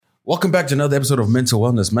Welcome back to another episode of Mental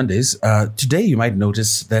Wellness Mondays. Today, you might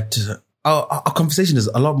notice that our conversation is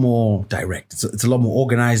a lot more direct. It's a lot more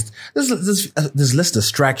organized. There's less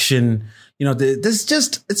distraction.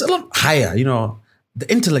 It's a lot higher. The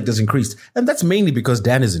intellect has increased. And that's mainly because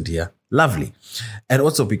Dan isn't here. Lovely. And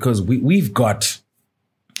also because we've got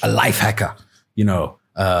a life hacker,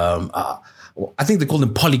 I think they call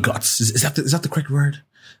them polyglots. Is that the correct word?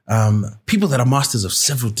 People that are masters of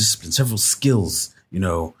several disciplines, several skills,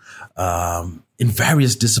 in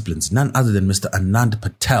various disciplines, none other than Mr. Anand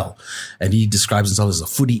Patel. And he describes himself as a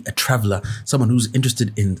foodie, a traveler, someone who's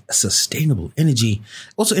interested in sustainable energy,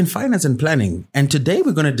 also in finance and planning. And today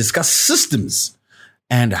we're going to discuss systems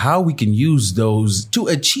and how we can use those to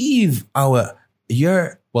achieve our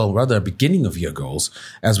beginning of year goals,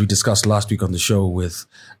 as we discussed last week on the show with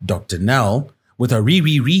Dr. Nell, with our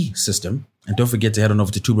re system. And don't forget to head on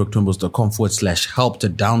over to twobroketwimbos.com/help to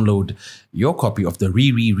download your copy of the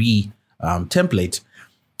re template.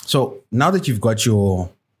 So now that you've got your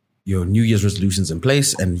New Year's resolutions in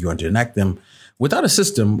place and you want to enact them, without a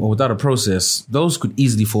system or without a process, those could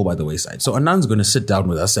easily fall by the wayside. So Anand's going to sit down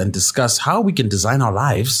with us and discuss how we can design our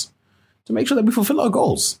lives to make sure that we fulfill our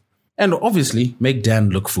goals. And obviously make Dan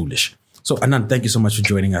look foolish. So Anand, thank you so much for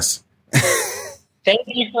joining us. Thank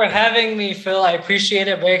you for having me, Phil. I appreciate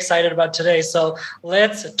it. Very excited about today. So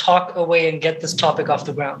let's talk away and get this topic off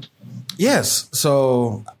the ground. Yes.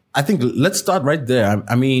 So I think let's start right there.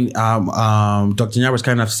 Dr. Nyar was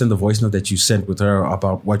kind enough to send the voice note that you sent with her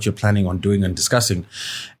about what you're planning on doing and discussing.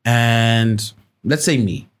 And let's say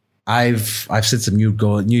me. I've set some New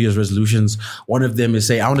Year's resolutions. One of them is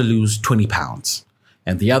say I want to lose 20 pounds.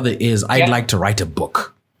 And the other is I'd like to write a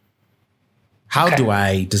book. How do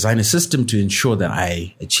I design a system to ensure that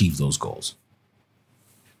I achieve those goals?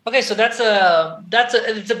 Okay, so it's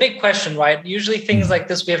a big question, right? Usually things like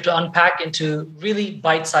this we have to unpack into really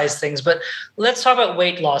bite-sized things. But let's talk about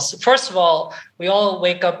weight loss. First of all, we all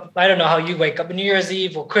wake up. I don't know how you wake up, New Year's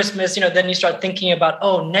Eve or Christmas. Then you start thinking about,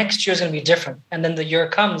 next year's going to be different. And then the year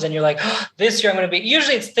comes and you're like, this year I'm going to be.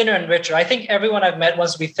 Usually it's thinner and richer. I think everyone I've met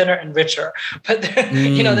wants to be thinner and richer. But that's what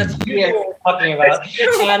we're talking about.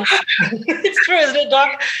 And it's true, isn't it,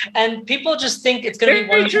 Doc? And people just think it's going to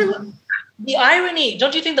be one. The irony,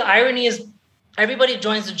 don't you think the irony is everybody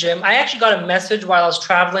joins the gym? I actually got a message while I was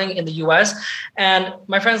traveling in the US, and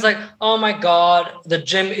my friend's like, oh my God, the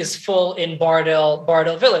gym is full in Bardell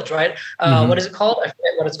Village, right? What is it called? I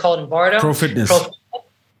forget what it's called in Bardell. Pro Fitness.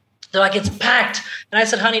 They're like, it's packed. And I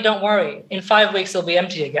said, honey, don't worry. In 5 weeks, it'll be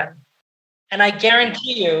empty again. And I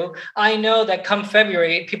guarantee you, I know that come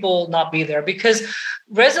February, people will not be there because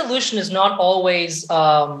resolution is not always...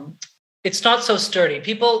 it's not so sturdy.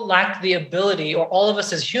 People lack the ability, or all of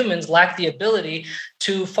us as humans lack the ability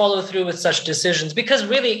to follow through with such decisions. Because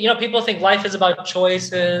really, people think life is about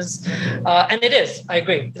choices. And it is, I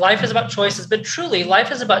agree. Life is about choices, but truly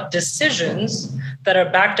life is about decisions that are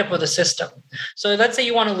backed up with a system. So let's say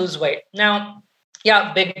you want to lose weight. Now,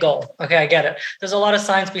 yeah, big goal. Okay, I get it. There's a lot of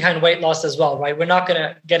science behind weight loss as well, right? We're not going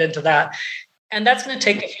to get into that. And that's going to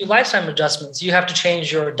take a few lifetime adjustments. You have to change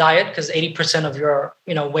your diet because 80% of your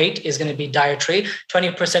weight is going to be dietary.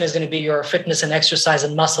 20% is going to be your fitness and exercise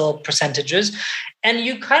and muscle percentages. And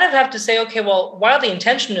you kind of have to say, okay, well, while the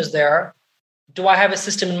intention is there, do I have a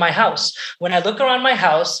system in my house? When I look around my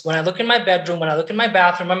house, when I look in my bedroom, when I look in my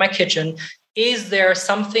bathroom or my kitchen, is there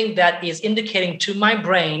something that is indicating to my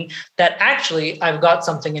brain that actually I've got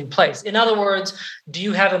something in place? In other words, do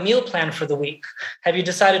you have a meal plan for the week? Have you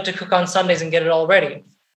decided to cook on Sundays and get it all ready?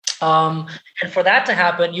 And for that to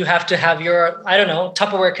happen, you have to have your,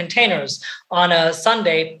 Tupperware containers on a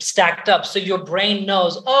Sunday stacked up. So your brain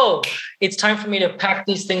knows, it's time for me to pack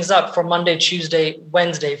these things up for Monday, Tuesday,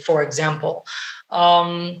 Wednesday, for example,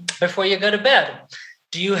 before you go to bed.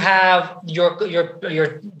 Do you have your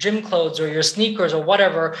gym clothes or your sneakers or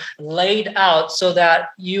whatever laid out so that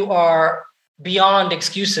you are beyond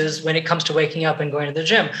excuses when it comes to waking up and going to the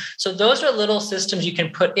gym? So those are little systems you can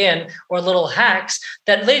put in, or little hacks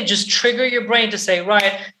that they just trigger your brain to say,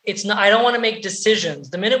 right, I don't want to make decisions.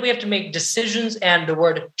 The minute we have to make decisions and the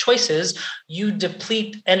word choices, you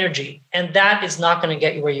deplete energy, and that is not going to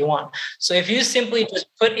get you where you want. So if you simply just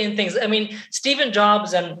put in things, Stephen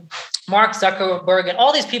Jobs and Mark Zuckerberg and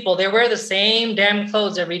all these people, they wear the same damn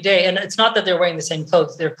clothes every day. And it's not that they're wearing the same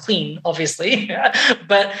clothes. They're clean, obviously.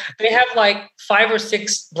 But they have like 5 or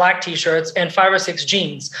 6 black T-shirts and 5 or 6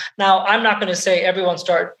 jeans. Now, I'm not going to say everyone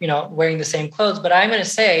start, wearing the same clothes, but I'm going to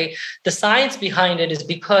say the science behind it is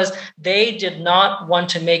because they did not want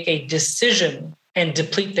to make a decision and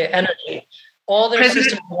deplete their energy. All their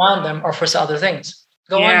systems around them are for other things.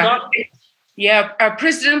 Go on, Doc. Yeah,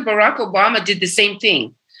 President Barack Obama did the same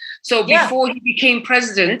thing. So before he became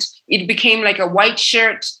president, it became like a white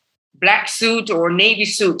shirt, black suit, or navy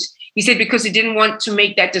suit. He said because he didn't want to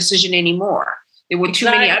make that decision anymore. There were too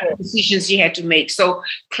many other decisions he had to make. So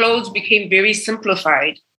clothes became very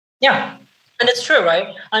simplified. Yeah. And it's true,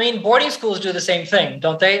 right? I mean, boarding schools do the same thing,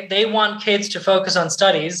 don't they? They want kids to focus on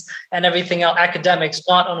studies and everything else, academics,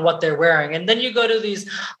 not on what they're wearing. And then you go to these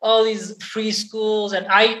free schools. And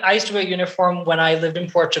I used to wear a uniform when I lived in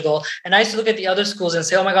Portugal. And I used to look at the other schools and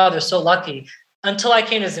say, oh my God, they're so lucky. Until I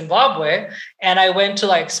came to Zimbabwe and I went to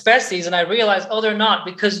like Species and I realized, oh, they're not,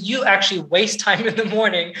 because you actually waste time in the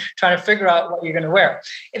morning trying to figure out what you're going to wear.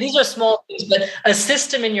 And these are small things, but a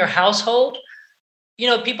system in your household. You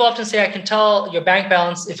know, people often say, I can tell your bank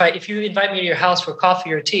balance. If you invite me to your house for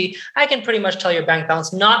coffee or tea, I can pretty much tell your bank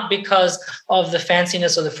balance, not because of the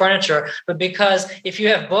fanciness of the furniture, but because if you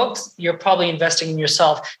have books, you're probably investing in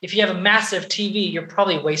yourself. If you have a massive TV, you're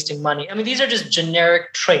probably wasting money. I mean, these are just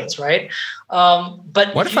generic traits, right?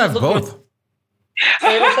 But what if I have both?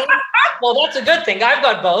 Well, that's a good thing. I've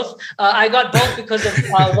got both. I got both because of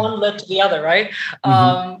one led to the other, right?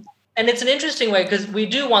 Mm-hmm. And it's an interesting way because we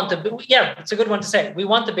do want it's a good one to say. We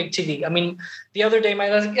want the big TV. I mean, the other day,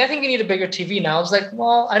 I was like, I think you need a bigger TV now. I was like,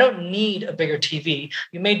 well, I don't need a bigger TV.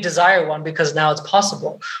 You may desire one because now it's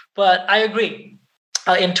possible. But I agree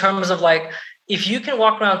in terms of like, if you can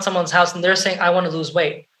walk around someone's house and they're saying, I want to lose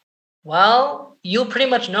weight. Well, you'll pretty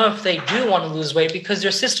much know if they do want to lose weight because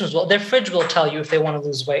their fridge will tell you if they want to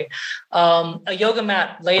lose weight. A yoga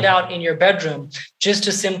mat laid out in your bedroom just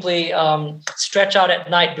to simply stretch out at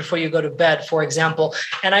night before you go to bed, for example.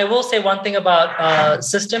 And I will say one thing about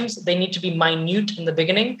systems, they need to be minute in the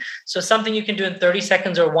beginning. So something you can do in 30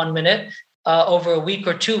 seconds or 1 minute over a week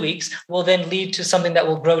or 2 weeks will then lead to something that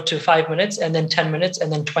will grow to 5 minutes and then 10 minutes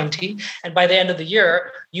and then 20. And by the end of the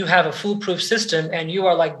year, you have a foolproof system and you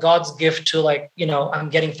are like God's gift to like, I'm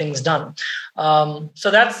getting things done.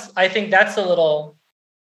 So I think that's a little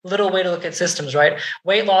way to look at systems, right?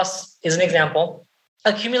 Weight loss is an example.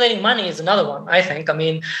 Accumulating money is another one, I think. I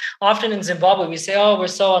mean, often in Zimbabwe, we say, oh, we're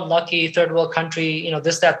so unlucky, third world country,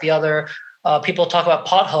 this, that, the other. People talk about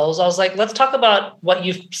potholes. I was like, let's talk about what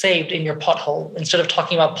you've saved in your pothole instead of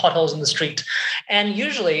talking about potholes in the street. And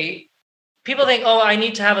usually people think, oh, I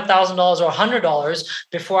need to have $1,000 or $100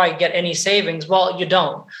 before I get any savings. Well, you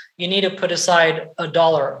don't. You need to put aside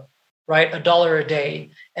 $1, right? $1 a day.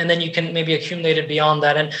 And then you can maybe accumulate it beyond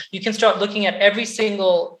that. And you can start looking at every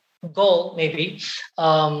single goal, maybe.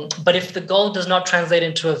 But if the goal does not translate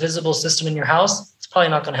into a visible system in your house, it's probably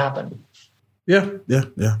not going to happen. Yeah.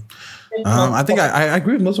 I think I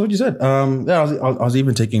agree with most of what you said. I was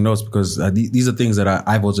even taking notes because these are things that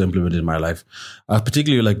I've also implemented in my life,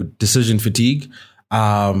 particularly like decision fatigue.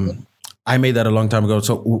 I made that a long time ago.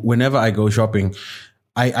 So whenever I go shopping,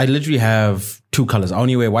 I literally have two colors. I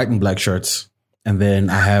only wear white and black shirts. And then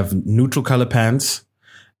I have neutral color pants.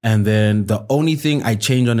 And then the only thing I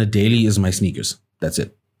change on a daily is my sneakers. That's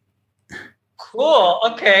it. Cool.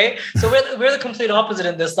 Okay. So we're the complete opposite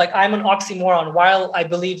in this. Like I'm an oxymoron. While I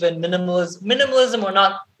believe in minimalism or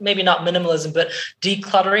not, maybe not minimalism, but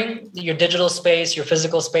decluttering your digital space, your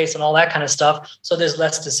physical space and all that kind of stuff. So there's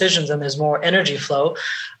less decisions and there's more energy flow.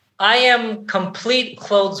 I am complete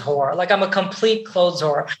clothes whore. Like I'm a complete clothes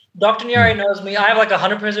whore. Dr. Nyari knows me. I have like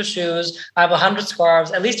 100 pairs of shoes. I have 100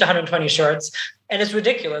 scarves, at least 120 shirts. And it's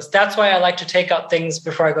ridiculous. That's why I like to take out things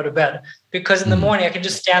before I go to bed. Because in the morning I can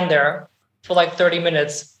just stand there for like 30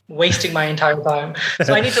 minutes, wasting my entire time.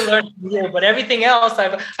 So I need to learn here. But everything else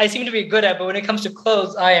I seem to be good at. But when it comes to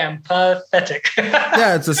clothes, I am pathetic.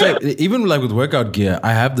 Yeah, it's the same. Even like with workout gear,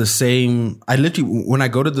 I have the same. I literally, when I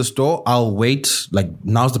go to the store, I'll wait. Like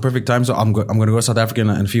now's the perfect time. So I'm going to go to South Africa in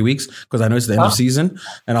a few weeks because I know it's the end of season.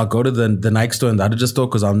 And I'll go to the Nike store and the Adidas store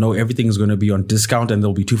because I'll know everything is going to be on discount and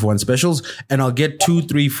there'll be 2-for-1 specials. And I'll get 2,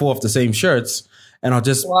 3, 4 of the same shirts. And I'll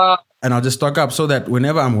just stock up so that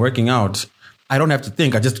whenever I'm working out, I don't have to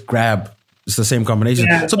think. I just grab. It's the same combination.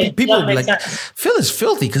 Yeah, so people will be like, Phil is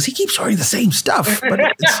filthy because he keeps wearing the same stuff. But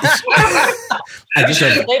I just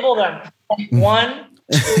label them. 1,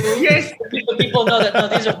 2. Yes. People know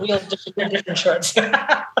that these are real different shirts.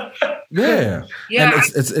 Yeah. And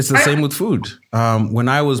it's the same with food. When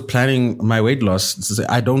I was planning my weight loss,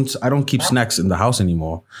 I don't keep snacks in the house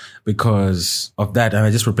anymore because of that, and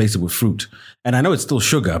I just replace it with fruit. And I know it's still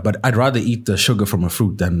sugar, but I'd rather eat the sugar from a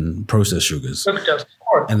fruit than processed sugars. Fructose, of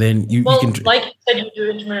course. And then you can, like you said, you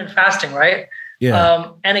do intermittent fasting, right?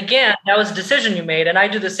 Yeah. And again, that was a decision you made, and I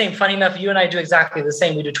do the same. Funny enough, you and I do exactly the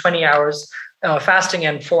same. We do 20 hours fasting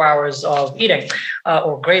and 4 hours of eating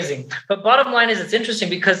or grazing. But bottom line is, it's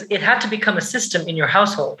interesting because it had to become a system in your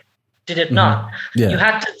household. did it not? Yeah. You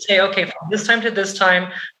had to say, okay, from this time to this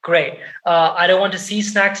time, great. I don't want to see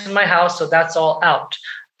snacks in my house, so that's all out.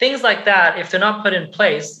 Things like that, if they're not put in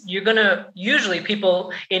place, you're going to, usually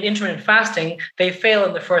people in intermittent fasting, they fail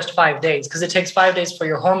in the first 5 days because it takes 5 days for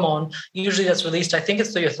your hormone. Usually that's released, I think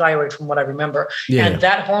it's through your thyroid from what I remember. Yeah. And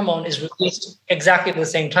that hormone is released exactly at the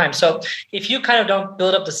same time. So if you kind of don't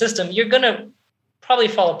build up the system, you're going to probably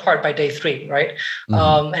fall apart by day 3, right?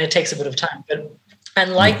 And it takes a bit of time.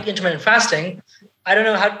 And like intermittent fasting, I don't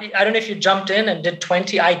know if you jumped in and did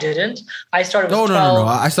 20. I didn't. I started with 12. No.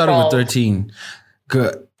 I started with 13.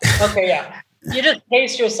 Good. Okay, yeah. You just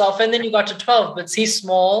pace yourself, and then you got to 12, but see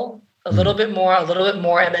small, a little bit more,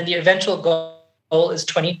 and then the eventual goal is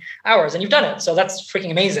 20 hours, and you've done it. So that's freaking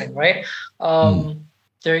amazing, right?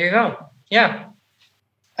 There you go. Yeah.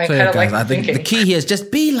 I kind of like I think the key here is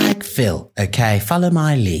just be like Phil, okay? Follow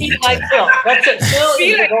my lead. Be like Phil. That's it.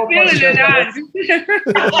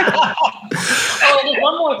 Oh, and there's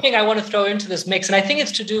one more thing I want to throw into this mix, and I think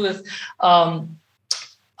it's to do with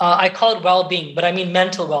I call it well-being, but I mean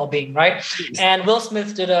mental well-being, right? And Will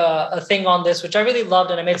Smith did a thing on this, which I really loved,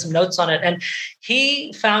 and I made some notes on it. And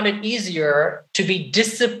he found it easier to be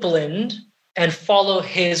disciplined and follow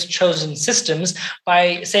his chosen systems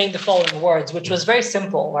by saying the following words, which was very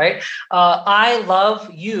simple, right? I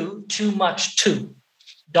love you too much to ...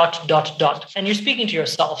 And you're speaking to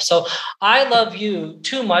yourself. So I love you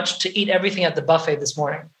too much to eat everything at the buffet this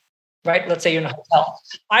morning. Right? Let's say you're in a hotel.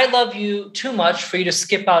 I love you too much for you to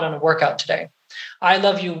skip out on a workout today. I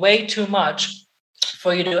love you way too much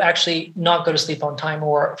for you to actually not go to sleep on time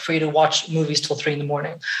or for you to watch movies till 3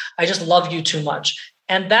 a.m. I just love you too much.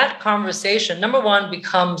 And that conversation, number one,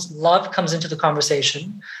 becomes love comes into the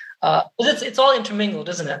conversation. It's all intermingled,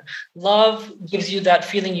 isn't it? Love gives you that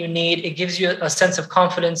feeling you need. It gives you a sense of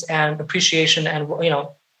confidence and appreciation and,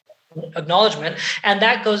 acknowledgement. And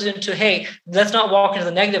that goes into, hey, let's not walk into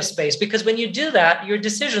the negative space, because when you do that, your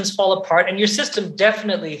decisions fall apart and your system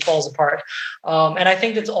definitely falls apart. And I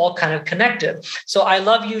think it's all kind of connected. So I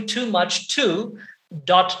love you too much to ...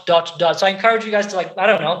 So I encourage you guys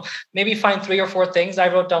to maybe find 3 or 4 things. I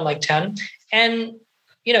wrote down 10. And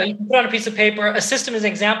you can put on a piece of paper. A system is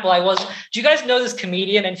an example. Do you guys know this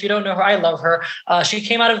comedian? And if you don't know her, I love her. She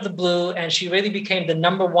came out of the blue and she really became the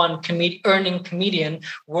number one earning comedian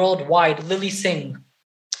worldwide, Lily Singh.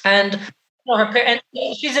 And and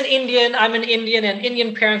she's an Indian, I'm an Indian, and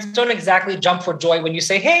Indian parents don't exactly jump for joy when you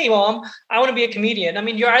say, hey, mom, I want to be a comedian. I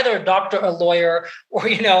mean, you're either a doctor, a lawyer, or,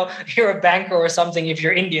 you're a banker or something if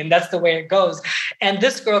you're Indian. That's the way it goes. And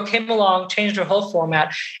this girl came along, changed her whole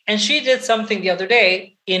format, and she did something the other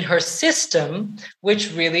day in her system,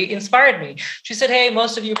 which really inspired me. She said, hey,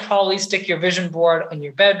 most of you probably stick your vision board in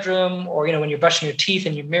your bedroom or, when you're brushing your teeth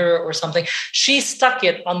in your mirror or something. She stuck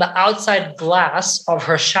it on the outside glass of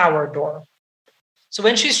her shower door. So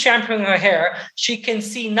when she's shampooing her hair, she can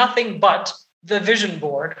see nothing but the vision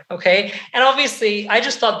board, okay? And obviously, I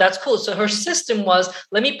just thought that's cool. So her system was,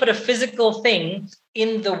 let me put a physical thing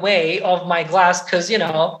in the way of my glass because, you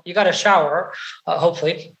got to shower,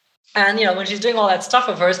 hopefully. And, when she's doing all that stuff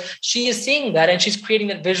of hers, she is seeing that and she's creating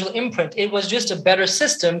that visual imprint. It was just a better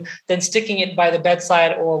system than sticking it by the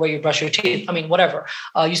bedside or where you brush your teeth. I mean, whatever.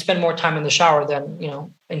 You spend more time in the shower than,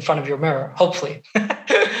 in front of your mirror, hopefully.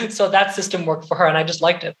 So that system worked for her and I just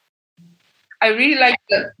liked it. I really like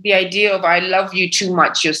the idea of I love you too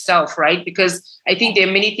much yourself, right? Because I think there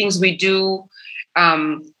are many things we do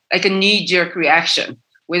like a knee-jerk reaction,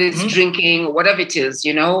 whether it's drinking or whatever it is,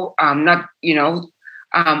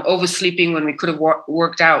 oversleeping when we could have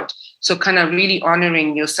worked out. So kind of really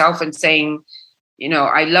honoring yourself and saying,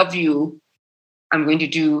 I love you. I'm going to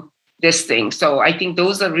do this thing. So I think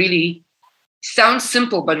those are really, sounds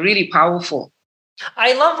simple, but really powerful.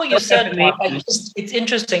 I love what you said, Mark. It's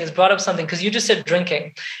interesting. It's brought up something because you just said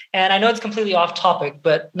drinking. And I know it's completely off topic,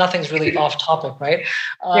 but nothing's really off topic, right?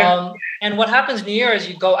 And what happens New Year is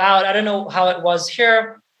you go out. I don't know how it was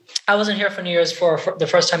here. I wasn't here for New Year's for the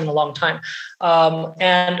first time in a long time.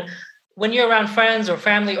 And when you're around friends or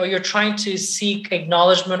family, or you're trying to seek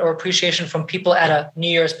acknowledgement or appreciation from people at a New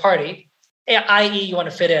Year's party, i.e. you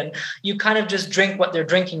want to fit in, you kind of just drink what they're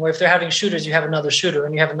drinking. Or if they're having shooters, you have another shooter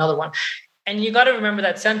and you have another one. And you got to remember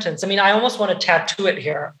that sentence. I mean, I almost want to tattoo it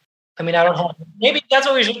here. I mean, I don't have, maybe that's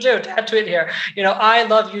what we should do, tattoo it here. I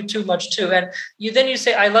love you too much too. And you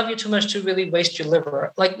say, I love you too much to really waste your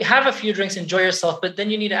liver. Like, have a few drinks, enjoy yourself, but then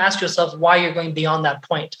you need to ask yourself why you're going beyond that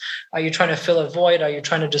point. Are you trying to fill a void? Are you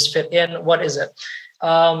trying to just fit in? What is it?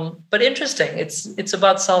 But interesting. It's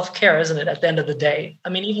about self-care, isn't it? At the end of the day, I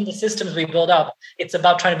mean, even the systems we build up, it's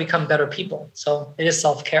about trying to become better people. So it is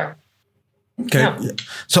self-care. Okay. Yeah.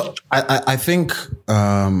 So I think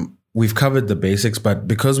we've covered the basics, but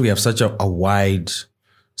because we have such a wide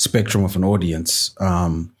spectrum of an audience,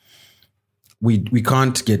 we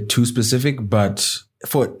can't get too specific. But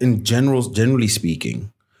generally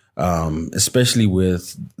speaking, especially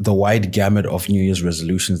with the wide gamut of New Year's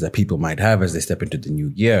resolutions that people might have as they step into the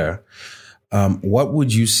new year, what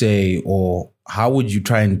would you say, or how would you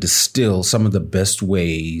try and distill some of the best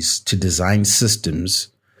ways to design systems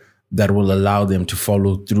that will allow them to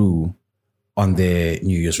follow through on their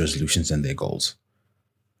New Year's resolutions and their goals?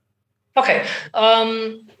 Okay.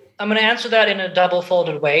 I'm going to answer that in a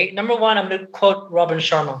double-folded way. Number one, I'm going to quote Robin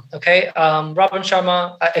Sharma. Okay. Robin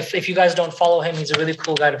Sharma, if you guys don't follow him, he's a really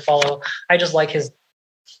cool guy to follow. I just like his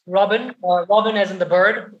Robin as in the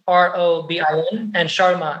bird, Robin, and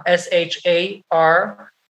Sharma, Sharma.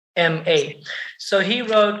 So he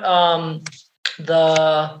wrote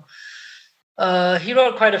he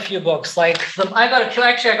wrote quite a few books. I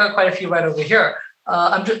got quite a few right over here.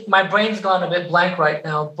 My brain's gone a bit blank right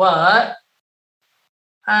now, but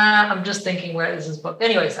I'm just thinking, where is his book?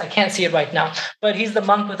 Anyways, I can't see it right now. But he's the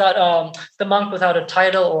monk without a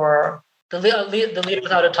title, or the leader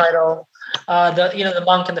without a title. The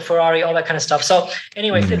monk and the Ferrari, all that kind of stuff. So,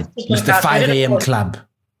 anyways, it's the 5 a.m. club.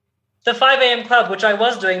 The 5 a.m. club, which I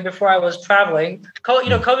was doing before I was traveling.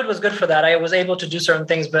 COVID was good for that. I was able to do certain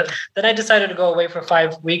things, but then I decided to go away for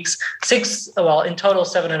 5 weeks, in total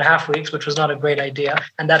 7.5 weeks, which was not a great idea.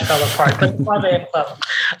 And that fell apart. But the 5 a.m. club,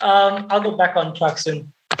 I'll go back on track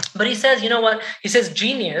soon. But he says, you know what? He says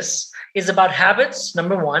genius is about habits,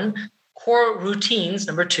 number one, core routines,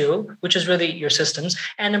 number two, which is really your systems,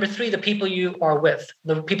 and number three, the people you are with,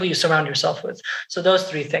 the people you surround yourself with. So those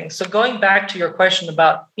three things. So going back to your question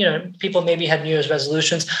about, people maybe had New Year's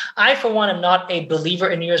resolutions. I, for one, am not a believer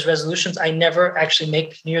in New Year's resolutions. I never actually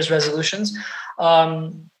make New Year's resolutions.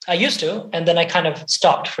 I used to, and then I kind of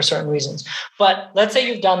stopped for certain reasons. But let's say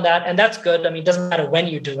you've done that, and that's good. I mean, it doesn't matter when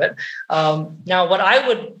you do it. Now, what I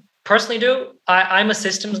would personally do, I'm a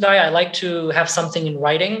systems guy. I like to have something in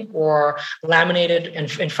writing or laminated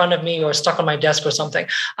in front of me or stuck on my desk or something.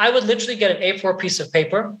 I would literally get an A4 piece of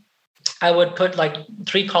paper. I would put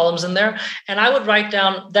 3 columns in there, and I would write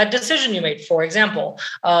down that decision you made. For example,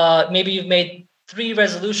 maybe you've made 3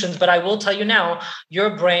 resolutions, but I will tell you now,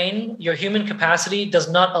 your brain, your human capacity does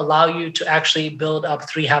not allow you to actually build up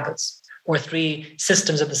 3 habits or 3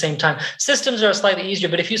 systems at the same time. Systems are slightly easier,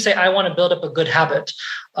 but if you say, I want to build up a good habit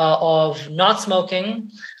of not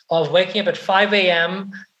smoking, of waking up at 5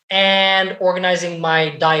 a.m., and organizing my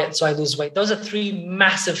diet so I lose weight. Those are 3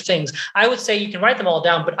 massive things. I would say you can write them all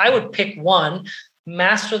down, but I would pick one,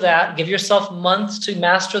 master that, give yourself months to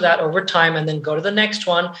master that over time, and then go to the next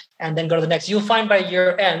one, and then go to the next. You'll find by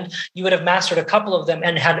year end, you would have mastered a couple of them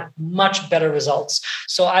and had much better results.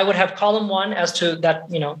 So I would have column 1 as to that,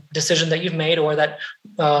 decision that you've made or that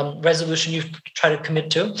resolution you've tried to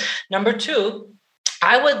commit to. Number 2,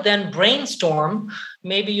 I would then brainstorm.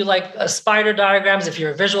 Maybe you like spider diagrams. If you're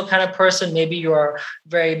a visual kind of person, maybe you're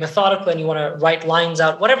very methodical and you want to write lines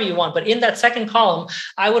out, whatever you want. But in that second column,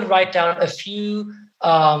 I would write down a few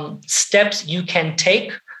steps you can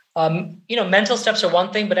take. Mental steps are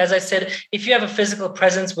one thing, but as I said, if you have a physical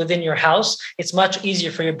presence within your house, it's much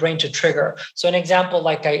easier for your brain to trigger. So an example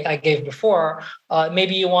like I gave before,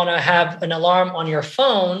 maybe you want to have an alarm on your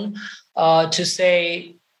phone to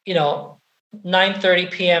say,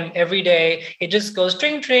 9:30 p.m. every day. It just goes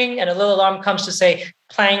tring, tring, and a little alarm comes to say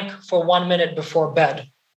plank for 1 minute before bed.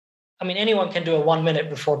 I mean, anyone can do a 1 minute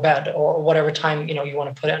before bed or whatever time, you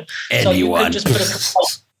want to put in. Anyone. So you could just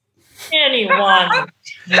put anyone.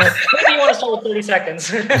 Maybe you want to start with 30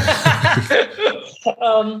 seconds.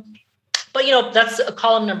 But, that's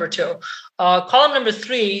column number 2. Column number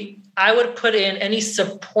 3, I would put in any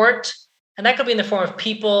support, and that could be in the form of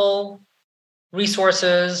people,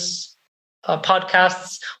 resources,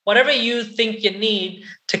 podcasts, whatever you think you need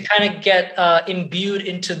to kind of get imbued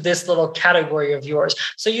into this little category of yours.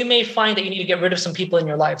 So you may find that you need to get rid of some people in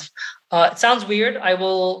your life. It sounds weird. I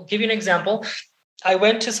will give you an example. I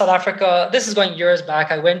went to South Africa. This is going years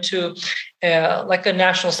back. I went to a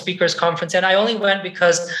national speakers conference, and I only went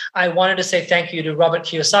because I wanted to say thank you to Robert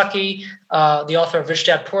Kiyosaki, the author of Rich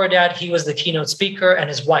Dad, Poor Dad. He was the keynote speaker, and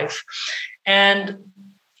his wife. And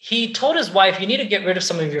he told his wife, you need to get rid of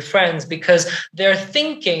some of your friends because their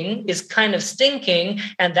thinking is kind of stinking,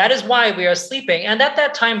 and that is why we are sleeping. And at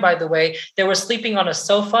that time, by the way, they were sleeping on a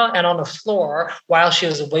sofa and on the floor while she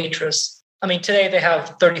was a waitress. I mean, today they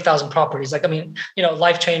have 30,000 properties.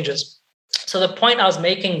 Life changes. So the point I was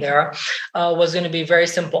making there was going to be very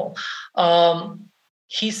simple.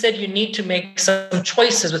 he said you need to make some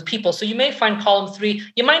choices with people. So you may find column 3,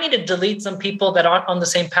 you might need to delete some people that aren't on the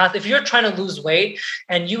same path. If you're trying to lose weight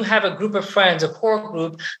and you have a group of friends, a core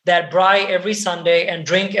group that braai every Sunday and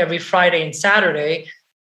drink every Friday and Saturday,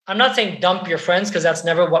 I'm not saying dump your friends, because that's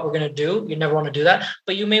never what we're going to do. You never want to do that.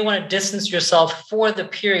 But you may want to distance yourself for the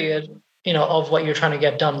period, of what you're trying to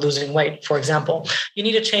get done, losing weight, for example. You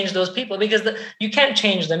need to change those people, because you can't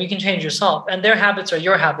change them. You can change yourself, and their habits are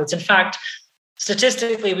your habits. In fact,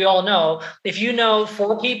 statistically, we all know, if you know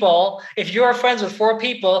 4 people, if you're friends with 4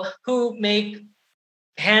 people who make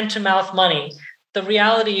hand-to-mouth money, the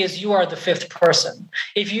reality is you are the 5th person.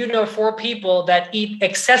 If you know 4 people that eat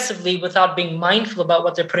excessively without being mindful about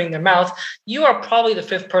what they're putting in their mouth, you are probably the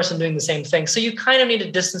 5th person doing the same thing. So you kind of need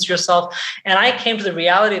to distance yourself. And I came to the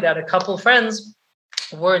reality that a couple of friends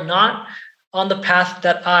were not on the path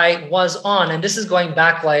that I was on. And this is going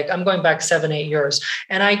back, I'm going back 7-8 years.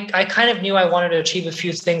 And I kind of knew I wanted to achieve a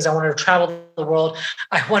few things. I wanted to travel the world.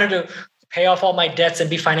 I wanted to pay off all my debts and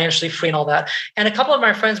be financially free and all that. And a couple of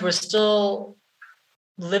my friends were still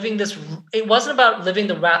living this. It wasn't about living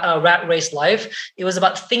the rat race life. It was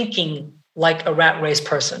about thinking like a rat race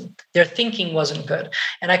person. Their thinking wasn't good.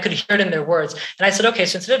 And I could hear it in their words. And I said, okay,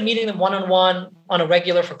 so instead of meeting them one-on-one on a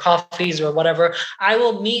regular for coffees or whatever, I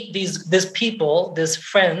will meet these people, these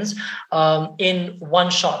friends, in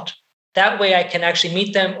one shot. That way I can actually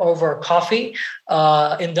meet them over coffee.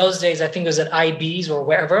 In those days, I think it was at IB's or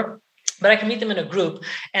wherever. But I can meet them in a group,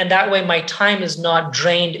 and that way my time is not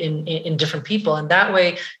drained in different people. And that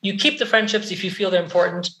way you keep the friendships if you feel they're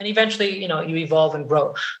important, and eventually, you evolve and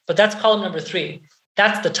grow. But that's column number 3.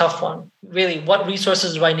 That's the tough one. Really, what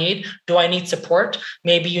resources do I need? Do I need support?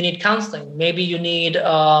 Maybe you need counseling. Maybe you need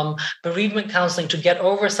bereavement counseling to get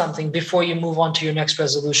over something before you move on to your next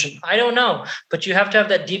resolution. I don't know, but you have to have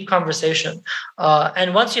that deep conversation.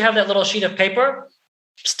 And once you have that little sheet of paper,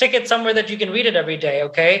 stick it somewhere that you can read it every day,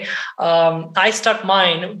 okay? I stuck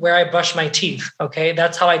mine where I brush my teeth, okay?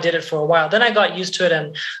 That's how I did it for a while. Then I got used to it,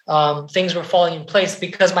 and things were falling in place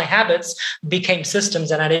because my habits became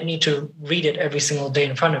systems, and I didn't need to read it every single day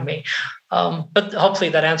in front of me. But hopefully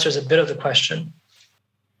that answers a bit of the question.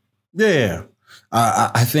 Yeah.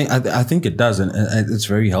 I think it does, and it's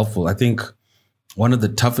very helpful. I think one of the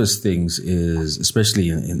toughest things is, especially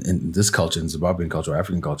in this culture, in Zimbabwean culture, or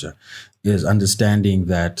African culture, is understanding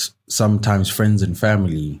that sometimes friends and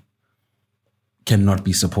family cannot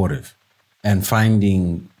be supportive, and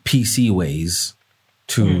finding PC ways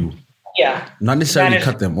to not necessarily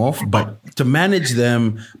cut them off, but to manage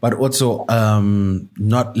them, but also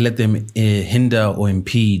not let them hinder or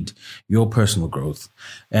impede your personal growth.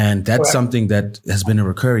 And that's something that has been a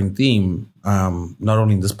recurring theme, not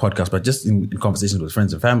only in this podcast, but just in conversations with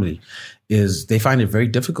friends and family, is they find it very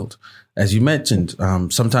difficult. As you mentioned,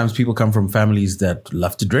 sometimes people come from families that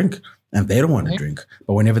love to drink and they don't want to drink.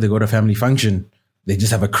 But whenever they go to a family function, they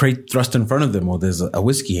just have a crate thrust in front of them, or there's a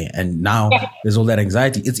whiskey, and now there's all that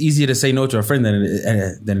anxiety. It's easier to say no to a friend than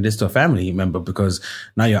it is to a family member, because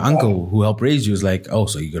now your uncle who helped raise you is like, oh,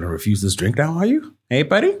 so you're going to refuse this drink now, are you? Hey,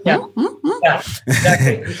 buddy? Yeah, yeah,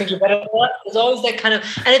 exactly. You think you're better than that? There's always that kind of,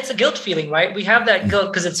 and it's a guilt feeling, right? We have that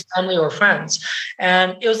guilt because it's family or friends.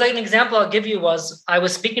 And it was like, an example I'll give you was, I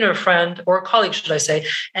was speaking to a friend, or a colleague, should I say,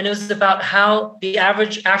 and it was about how the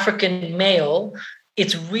average African male,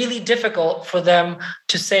 it's really difficult for them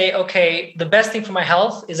to say, okay, the best thing for my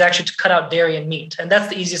health is actually to cut out dairy and meat. And that's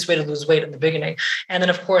the easiest way to lose weight in the beginning. And then,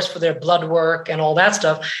 of course, for their blood work and all that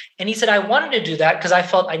stuff. And he said, I wanted to do that because I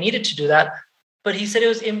felt I needed to do that. But he said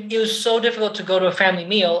it was so difficult to go to a family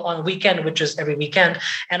meal on a weekend, which is every weekend.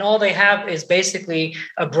 And all they have is basically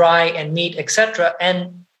a braai and meat, etc.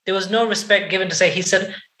 And there was no respect given to say, he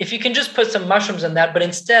said, if you can just put some mushrooms in that, but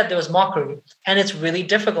instead there was mockery, and it's really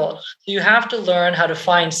difficult. So you have to learn how to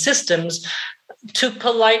find systems to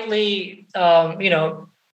politely,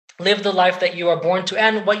 live the life that you are born to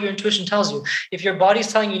and what your intuition tells you. If your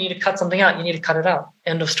body's telling you need to cut something out, you need to cut it out.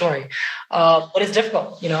 End of story. But it's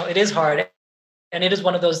difficult. It is hard. And it is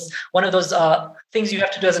one of those things you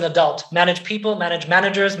have to do as an adult: manage people, manage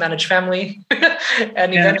managers, manage family,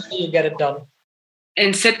 and eventually you get it done.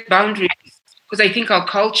 And set boundaries, because I think our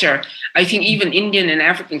culture, even Indian and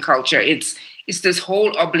African culture, it's this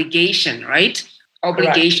whole obligation, right?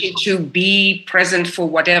 Obligation to be present for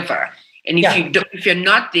whatever. And if you're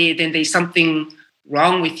not there, then there's something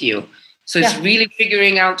wrong with you. So it's really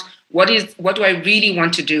figuring out what do I really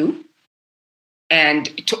want to do, and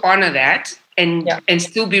to honor that, and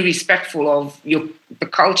still be respectful of the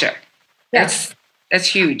culture. Yes. That's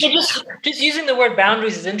huge. Just using the word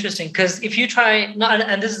boundaries is interesting because if you try,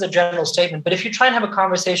 and this is a general statement, but if you try and have a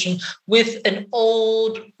conversation with an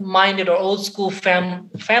old-minded or old-school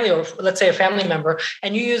family, or let's say a family member,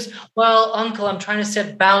 and you use, well, uncle, I'm trying to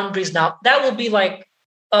set boundaries now, that will be like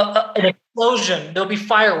an explosion. There'll be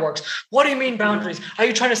fireworks. What do you mean boundaries? Are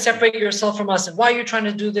you trying to separate yourself from us? And why are you trying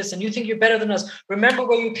to do this? And you think you're better than us? Remember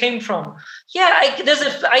where you came from. Yeah,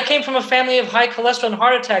 I came from a family of high cholesterol and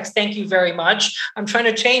heart attacks. Thank you very much. I'm trying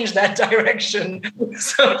to change that direction.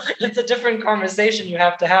 So it's a different conversation you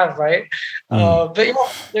have to have, right? But yeah,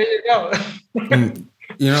 there you go.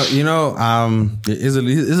 Here's a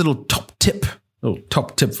little top tip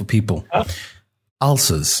for people.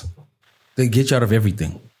 Ulcers. They get you out of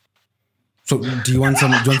everything. So do you want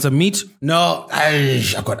some meat? No, I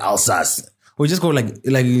got ulcers. Or just go like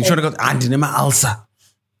you try to go, dinema ulcer.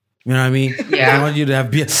 You know what I mean? Yeah. I want you to have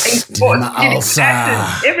beer. Dinema ulcer.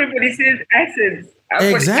 Acids. Everybody says acids.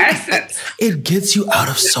 Exactly. Acids. It gets you out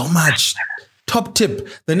of so much. Top tip.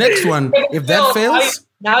 The next one, if that fails.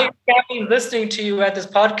 Now your family listening to you at this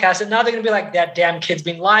podcast, and now they're going to be like, that damn kid's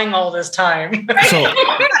been lying all this time. So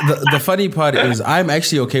the funny part is I'm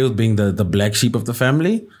actually okay with being the black sheep of the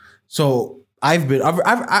family. So I'm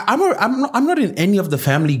not in any of the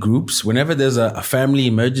family groups. Whenever there's a family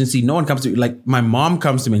emergency, no one comes to me. Like my mom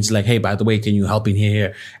comes to me and she's like, hey, by the way, can you help in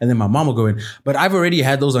here? And then my mom will go in. But I've already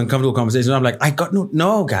had those uncomfortable conversations. I'm like,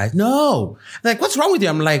 no, guys, no. They're like, what's wrong with you?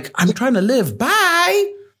 I'm like, I'm trying to live.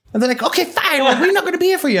 Bye. And they're like, okay, fine. Well, we're not going to be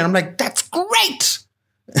here for you. And I'm like, that's great.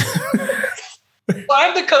 Well,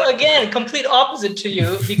 I'm the complete opposite to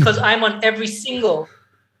you because I'm on every single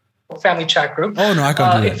family chat group. Oh, no, I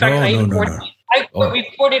can't do that. In fact, No. We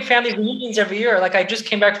coordinate family reunions every year. Like I just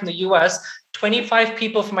came back from the US, 25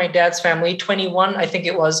 people from my dad's family, 21, I think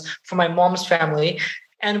it was, for my mom's family.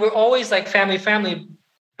 And we're always like family.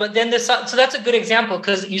 But then so that's a good example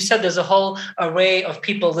because you said there's a whole array of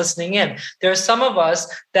people listening in. There are some of us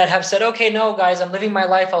that have said, okay, no, guys, I'm living my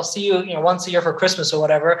life. I'll see you, once a year for Christmas or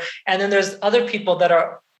whatever. And then there's other people that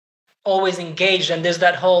are always engaged. And there's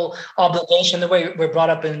that whole obligation, the way we're brought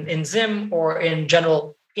up in Zim or in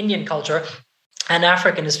general Indian culture and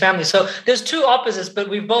African his family. So there's two opposites, but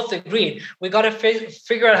we both agreed. We got to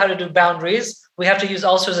figure out how to do boundaries. We have to use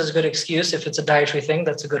ulcers as a good excuse. If it's a dietary thing,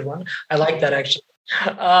 that's a good one. I like that actually.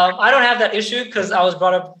 I don't have that issue because I was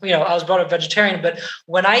brought up vegetarian. But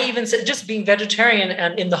when I even said just being vegetarian,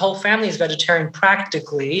 and in the whole family is vegetarian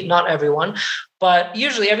practically, not everyone, but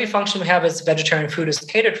usually every function we have is vegetarian food is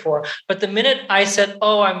catered for. But the minute I said,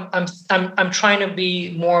 "Oh, I'm trying to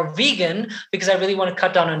be more vegan because I really want to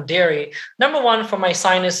cut down on dairy," number one for my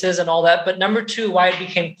sinuses and all that, but number two, why it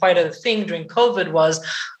became quite a thing during COVID was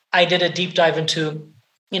I did a deep dive into,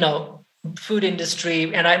 food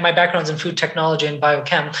industry, and my background's in food technology and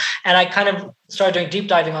biochem, and I kind of started doing deep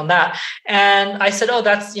diving on that. And I said, oh,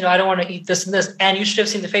 that's, I don't want to eat this and this. And you should have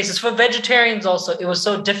seen the faces. For vegetarians also, it was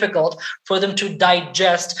so difficult for them to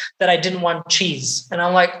digest that I didn't want cheese. And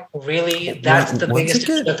I'm like, really? That's the biggest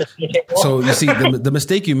issue at the table? So you see, the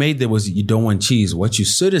mistake you made there was you don't want cheese. What you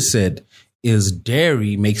should have said is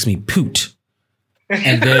dairy makes me poot.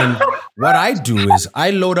 And then what I do is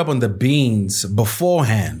I load up on the beans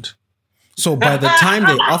beforehand. So by the time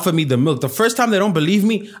they offer me the milk, the first time they don't believe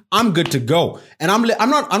me, I'm good to go. And I'm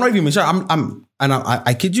not even sure.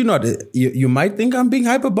 I kid you not. You might think I'm being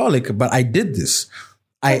hyperbolic, but I did this.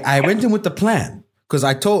 I went in with the plan because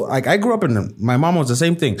I grew up my mom was the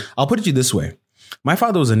same thing. I'll put it to you this way. My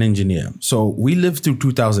father was an engineer. So we lived through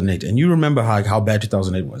 2008, and you remember how bad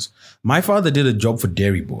 2008 was. My father did a job for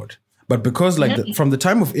Dairy Board. But because from the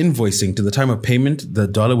time of invoicing to the time of payment, the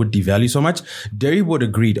dollar would devalue so much, Dairy Board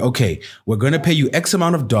agreed, okay, we're going to pay you X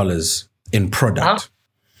amount of dollars in product.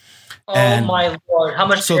 Oh, and my Lord. How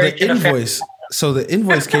much? So the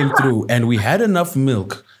invoice came through and we had enough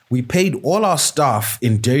milk. We paid all our staff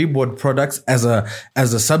in Dairy Board products as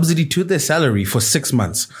a subsidy to their salary for 6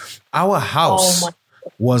 months. Our house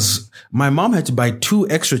my mom had to buy 2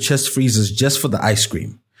 extra chest freezers just for the ice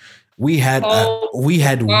cream. We had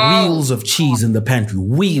wheels of cheese in the pantry,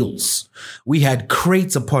 wheels. We had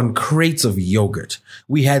crates upon crates of yogurt.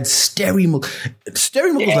 We had Steri milk.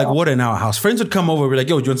 Steri milk was like water in our house. Friends would come over and be like,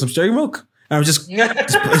 yo, do you want some Steri milk? And I would just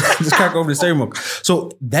crack over the Steri milk. So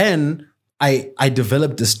then I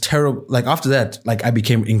developed this terrible, after that, I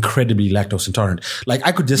became incredibly lactose intolerant.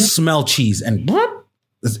 I could just smell cheese and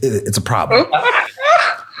it's a problem. Oh my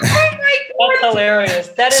God. hilarious.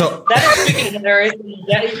 That is freaking hilarious.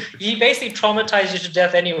 He basically traumatized you to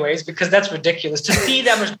death anyways, because that's ridiculous. To see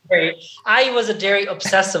that much dairy. I was a dairy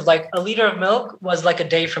obsessive. Like a liter of milk was like a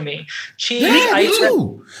day for me. Cheese. Me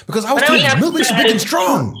too. Because I was told milk makes you big and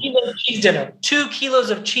strong. 2 kilos of cheese dinner. 2 kilos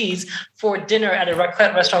of cheese for dinner at a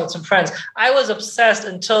raclette restaurant with some friends. I was obsessed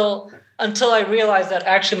until I realized that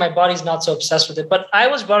actually my body's not so obsessed with it. But I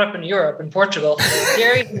was brought up in Europe, in Portugal.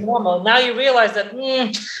 Dairy is normal. Now you realize that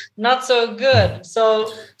not so good.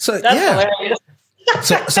 So that's hilarious.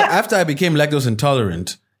 so after I became lactose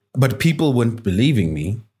intolerant, but people weren't believing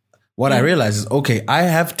me, what I realized is, okay, I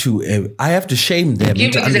have to shame them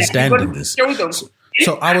into understanding this.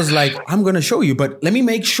 So I was like, I'm going to show you, but let me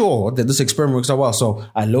make sure that this experiment works out well. So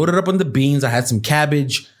I loaded up on the beans. I had some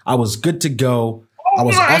cabbage. I was good to go. I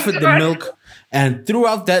was offered the milk, and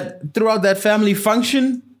throughout that family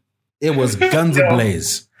function, it was guns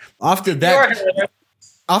ablaze. After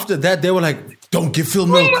that, they were like, "Don't give Phil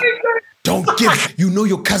milk. Don't give. You know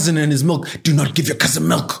your cousin and his milk. Do not give your cousin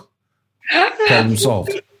milk." Problem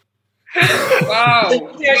solved. Wow.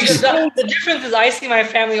 The difference is I see my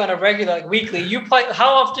family on a regular, like weekly.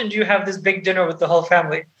 How often do you have this big dinner with the whole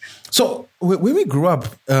family? So when we grew up,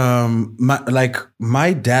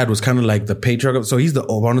 my dad was kind of like the patriarch. So he's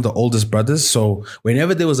one of the oldest brothers. So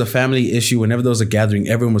whenever there was a family issue, whenever there was a gathering,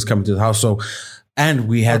 everyone was coming to the house. So, and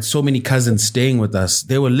we had so many cousins staying with us.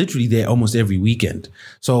 They were literally there almost every weekend.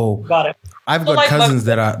 So got it. I've got cousins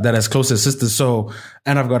that are as close as sisters. So,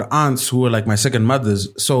 and I've got aunts who are like my second mothers.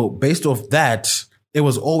 So based off that, it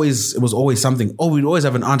was always something. Oh, we'd always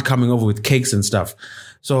have an aunt coming over with cakes and stuff.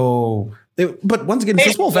 So, but once again, it's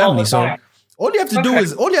a small family. So all you have to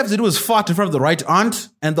do is fart in front of the right aunt,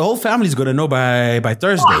 and the whole family's going to know by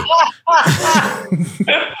Thursday.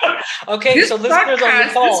 Okay, this so listeners on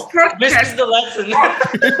the call, this is the lesson.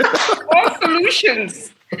 All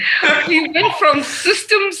solutions. We went from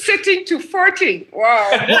system setting to farting. Wow.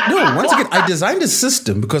 No, once again, I designed a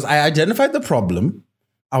system because I identified the problem.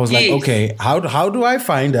 I was like, okay, how do I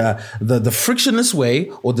find the frictionless way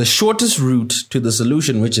or the shortest route to the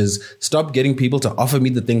solution, which is stop getting people to offer me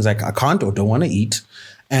the things I can't or don't want to eat.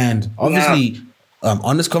 And obviously,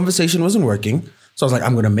 honest conversation wasn't working. So I was like,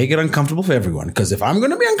 I'm going to make it uncomfortable for everyone, because if I'm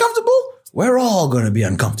going to be uncomfortable, we're all going to be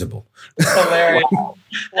uncomfortable. Hilarious.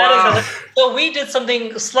 That is hilarious. So we did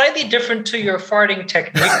something slightly different to your farting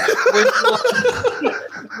technique.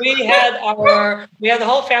 We had the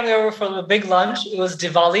whole family over for the big lunch. It was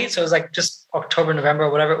Diwali, so it was like just October, November,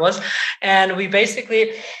 or whatever it was, and we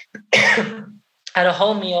basically had a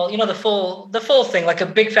whole meal. You know, the full thing, like a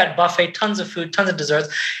big fat buffet, tons of food, tons of desserts,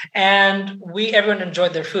 and everyone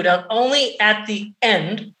enjoyed their food. And only at the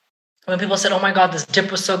end, when people said, "Oh my God, this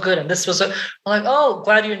dip was so good," and this was so, I'm like, "Oh,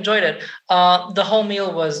 glad you enjoyed it." The whole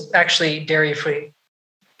meal was actually dairy free.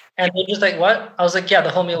 And they're just like, "What?" I was like, "Yeah, the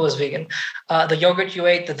whole meal was vegan. The yogurt you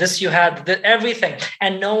ate, the this you had, everything."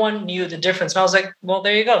 And no one knew the difference. And I was like, "Well,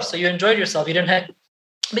 there you go. So you enjoyed yourself. You didn't have,"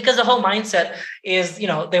 because the whole mindset is,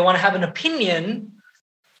 they want to have an opinion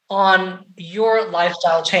on your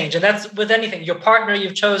lifestyle change. And that's with anything, your partner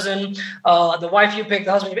you've chosen, the wife you picked,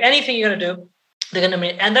 the husband, anything you're going to do. They're going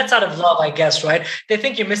to, and that's out of love, I guess, right? They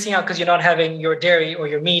think you're missing out because you're not having your dairy or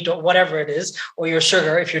your meat or whatever it is, or your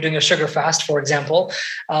sugar, if you're doing a sugar fast, for example.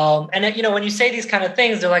 And when you say these kind of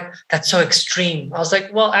things, they're like, "That's so extreme." I was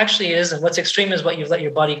like, well, actually it isn't. What's extreme is what you've let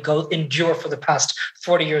your body endure for the past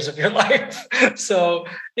 40 years of your life. So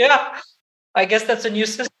yeah, I guess that's a new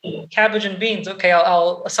system. Cabbage and beans. Okay,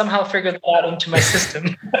 I'll somehow figure that out into my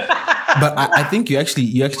system. But I think you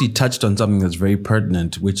actually touched on something that's very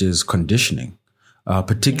pertinent, which is conditioning.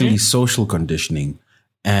 Particularly social conditioning,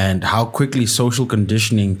 and how quickly social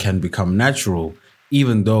conditioning can become natural,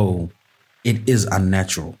 even though it is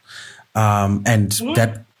unnatural. And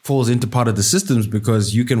that falls into part of the systems,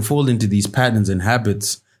 because you can fall into these patterns and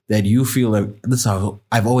habits that you feel like, this is how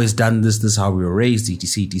I've always done this is how we were raised,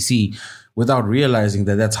 etc., without realizing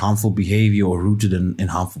that that's harmful behavior or rooted in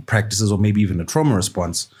harmful practices, or maybe even a trauma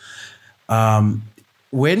response.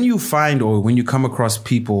 When you find, or when you come across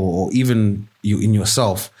people, or even you in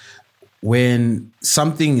yourself, when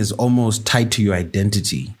something is almost tied to your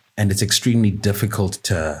identity and it's extremely difficult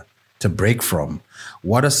to break from,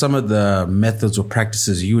 what are some of the methods or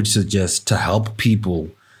practices you would suggest to help people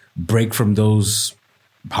break from those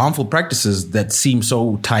harmful practices that seem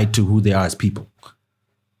so tied to who they are as people?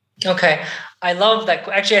 Okay. I love that.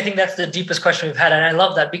 Actually, I think that's the deepest question we've had. And I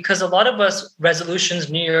love that, because a lot of us, resolutions,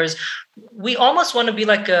 New Year's, we almost want to be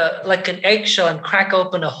like an eggshell and crack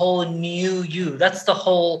open a whole new you. That's the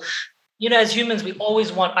whole, as humans, we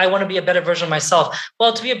always I want to be a better version of myself.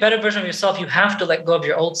 Well, to be a better version of yourself, you have to let go of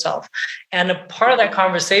your old self. And a part of that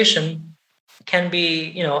conversation can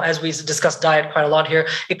be, as we discussed diet quite a lot here,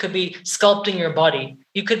 it could be sculpting your body.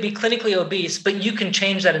 You could be clinically obese, but you can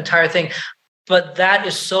change that entire thing. But that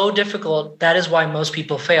is so difficult. That is why most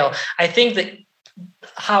people fail. I think that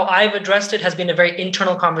how I've addressed it has been a very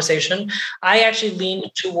internal conversation. I actually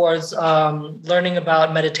leaned towards learning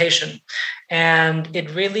about meditation, and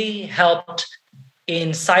it really helped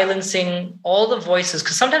in silencing all the voices,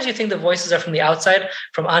 because sometimes you think the voices are from the outside,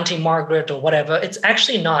 from Auntie Margaret or whatever. It's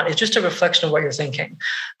actually not. It's just a reflection of what you're thinking,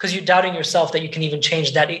 because you're doubting yourself that you can even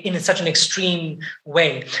change that in such an extreme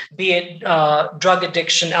way, be it drug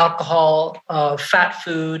addiction, alcohol, fat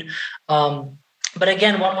food. But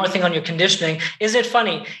again, one more thing on your conditioning. Isn't it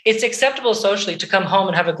funny? It's acceptable socially to come home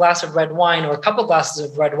and have a glass of red wine or a couple glasses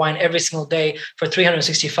of red wine every single day for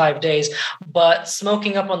 365 days. But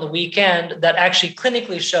smoking up on the weekend, that actually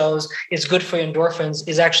clinically shows is good for your endorphins,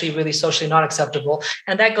 is actually really socially not acceptable.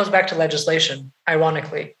 And that goes back to legislation,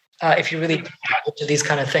 ironically, if you really tap into these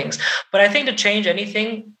kind of things. But I think to change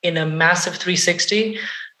anything in a massive 360,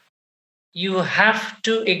 you have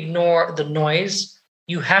to ignore the noise.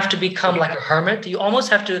 You have to become like a hermit. You almost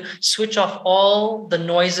have to switch off all the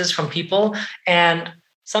noises from people. And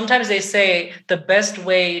sometimes they say the best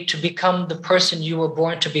way to become the person you were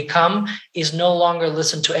born to become is no longer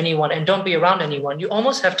listen to anyone and don't be around anyone. You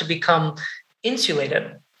almost have to become insulated.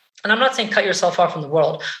 And I'm not saying cut yourself off from the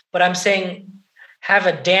world, but I'm saying have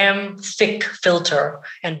a damn thick filter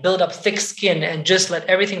and build up thick skin and just let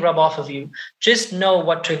everything rub off of you. Just know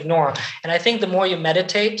what to ignore. And I think the more you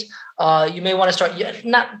meditate, you may want to start,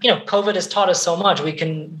 COVID has taught us so much. We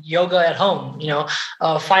can yoga at home,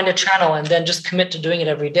 find a channel and then just commit to doing it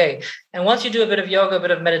every day. And once you do a bit of yoga, a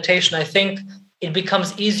bit of meditation, I think it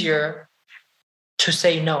becomes easier to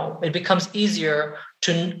say no. It becomes easier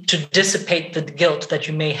to dissipate the guilt that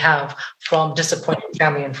you may have from disappointing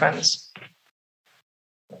family and friends.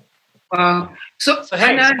 So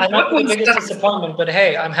hey, I know the biggest disappointment, but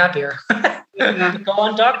hey, I'm happier. Go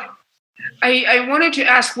on, Doc. I wanted to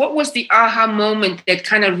ask, what was the aha moment that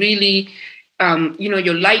kind of really,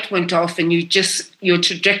 your light went off and your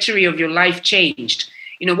trajectory of your life changed?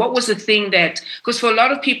 What was the thing that, because for a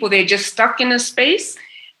lot of people, they're just stuck in a space,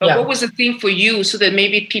 but what was the thing for you so that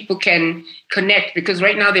maybe people can connect? Because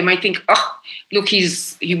right now they might think, oh, look,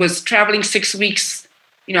 he was traveling 6 weeks.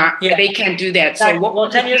 They can't do that. So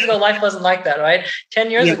 10 years ago, life wasn't like that, right?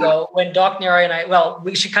 10 years ago, when Doc Neri and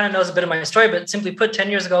I, she kind of knows a bit of my story, but simply put, 10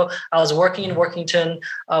 years ago, I was working in Workington,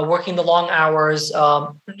 working the long hours,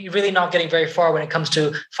 really not getting very far when it comes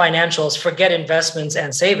to financials, forget investments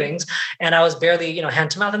and savings. And I was barely,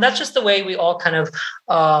 hand to mouth. And that's just the way we all kind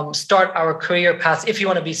of start our career paths if you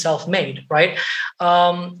want to be self-made, right?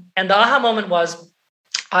 And the aha moment was,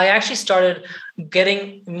 I actually started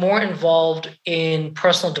getting more involved in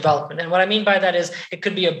personal development. And what I mean by that is it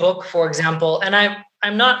could be a book, for example, and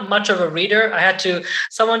I'm not much of a reader.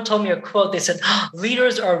 Someone told me a quote. They said,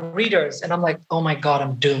 leaders are readers. And I'm like, oh my God,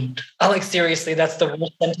 I'm doomed. I'm like, seriously, that's the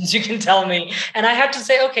worst sentence you can tell me. And I had to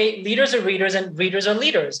say, okay, leaders are readers and readers are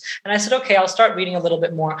leaders. And I said, okay, I'll start reading a little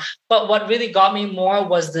bit more. But what really got me more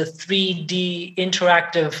was the 3D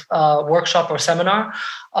interactive workshop or seminar.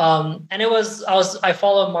 And I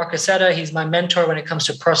follow Mark Aceta. He's my mentor when it comes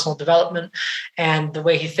to personal development and the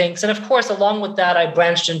way he thinks. And of course, along with that, I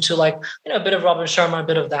branched into a bit of Robin Sharma, a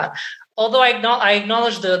bit of that. Although I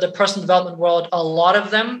acknowledge the personal development world, a lot of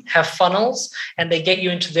them have funnels and they get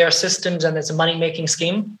you into their systems and it's a money-making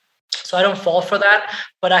scheme. So I don't fall for that,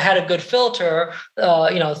 but I had a good filter,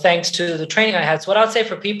 thanks to the training I had. So what I would say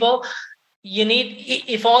for people,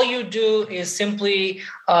 if all you do is simply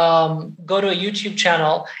go to a YouTube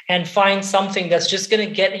channel and find something that's just going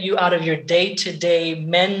to get you out of your day-to-day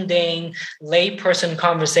mundane layperson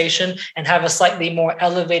conversation and have a slightly more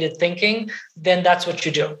elevated thinking, then that's what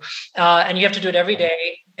you do. And you have to do it every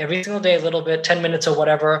day, every single day, a little bit, 10 minutes or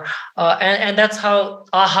whatever. And that's how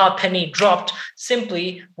aha penny dropped,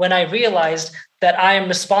 simply when I realized that I am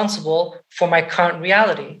responsible for my current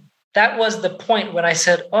reality. That was the point when I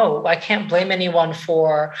said, oh, I can't blame anyone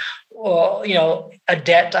for, a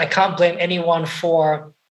debt. I can't blame anyone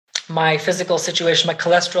for my physical situation, my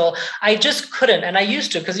cholesterol. I just couldn't. And I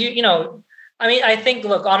used to, because, I think,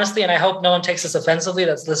 look, honestly, and I hope no one takes this offensively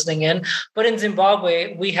that's listening in, but in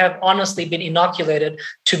Zimbabwe, we have honestly been inoculated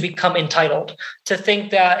to become entitled, to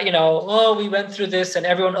think that, we went through this and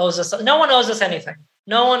everyone owes us. No one owes us anything.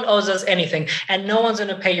 No one owes us anything. And no one's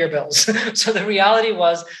going to pay your bills. So the reality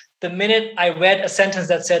was, the minute I read a sentence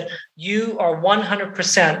that said, you are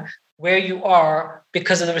 100% where you are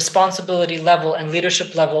because of the responsibility level and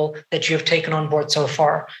leadership level that you have taken on board so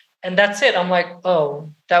far. And that's it. I'm like,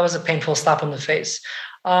 oh, that was a painful slap in the face.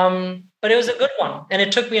 But it was a good one. And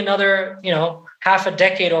it took me another, half a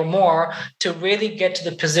decade or more to really get to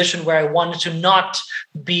the position where I wanted to not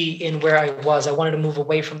be in where I was. I wanted to move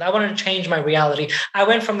away from that. I wanted to change my reality. I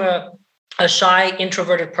went from a shy,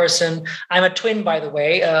 introverted person. I'm a twin, by the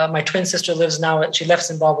way. My twin sister lives now, she left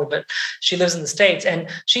Zimbabwe, but she lives in the States, and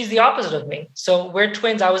she's the opposite of me. So we're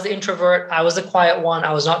twins. I was the introvert. I was the quiet one.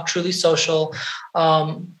 I was not truly social.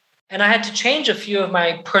 And I had to change a few of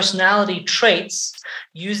my personality traits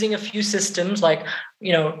using a few systems like,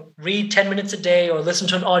 read 10 minutes a day or listen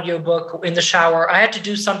to an audiobook in the shower. I had to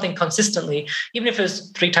do something consistently, even if it was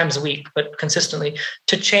 3 times a week, but consistently,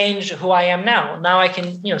 to change who I am now. Now I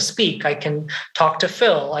can, speak. I can talk to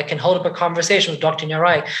Phil. I can hold up a conversation with Dr.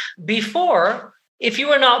 Nyarai. Before, if you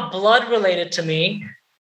were not blood related to me,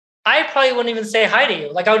 I probably wouldn't even say hi to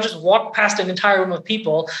you. Like I would just walk past an entire room of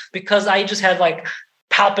people because I just had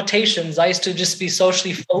palpitations. I used to just be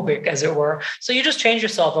socially phobic, as it were. So you just change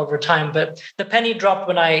yourself over time. But the penny dropped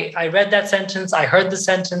when I read that sentence. I heard the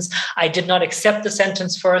sentence. I did not accept the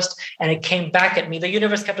sentence first, and it came back at me. The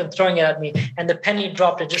universe kept on throwing it at me, and the penny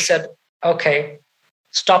dropped. It just said, okay,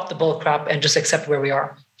 stop the bull crap and just accept where we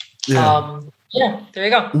are. There you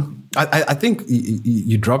go. I think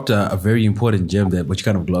you dropped a very important gem there, but you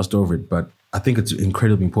kind of glossed over it. But I think it's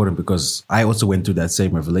incredibly important because I also went through that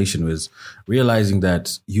same revelation, was realizing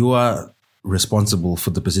that you are responsible for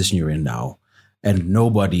the position you're in now, and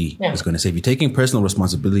nobody is going to save you. Taking personal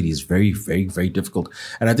responsibility is very, very, very difficult.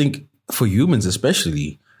 And I think for humans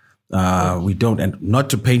especially, we don't, and not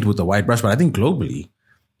to paint with a wide brush, but I think globally,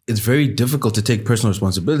 it's very difficult to take personal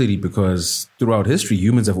responsibility because throughout history,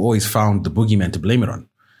 humans have always found the boogeyman to blame it on.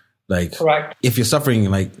 Correct. If you're suffering,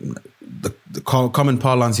 the common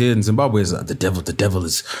parlance here in Zimbabwe is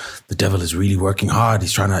the devil is really working hard.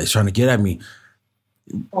 He's trying to get at me.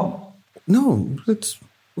 Oh. No, it's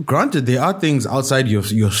granted there are things outside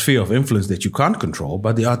your sphere of influence that you can't control,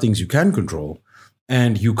 but there are things you can control,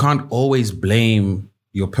 and you can't always blame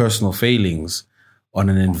your personal failings on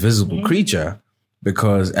an invisible creature.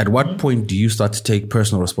 Because at what point do you start to take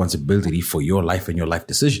personal responsibility for your life and your life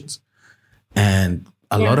decisions? And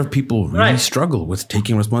a lot of people really struggle with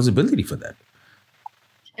taking responsibility for that.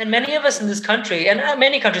 And many of us in this country, and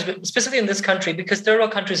many countries, but specifically in this country, because third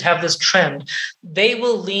world countries have this trend, they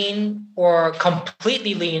will lean or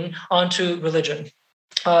completely lean onto religion,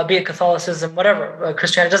 be it Catholicism, whatever,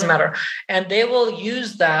 Christianity, doesn't matter. And they will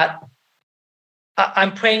use that.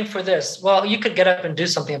 I'm praying for this. Well, you could get up and do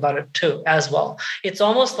something about it too, as well. It's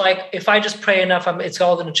almost like if I just pray enough, it's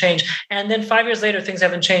all going to change. And then 5 years later, things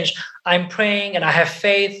haven't changed. I'm praying and I have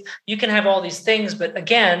faith. You can have all these things, but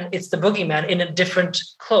again, it's the boogeyman in a different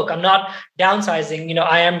cloak. I'm not downsizing.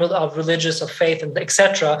 I am religious, of faith, and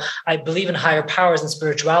etc. I believe in higher powers and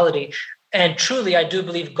spirituality. And truly, I do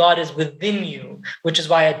believe God is within you, which is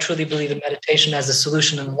why I truly believe in meditation as a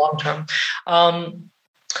solution in the long term.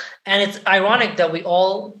 And it's ironic that we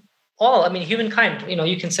all, humankind,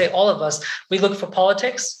 you can say all of us, we look for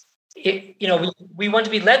politics. We want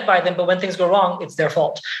to be led by them, but when things go wrong, it's their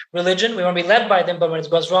fault. Religion, we want to be led by them, but when it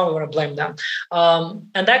goes wrong, we want to blame them.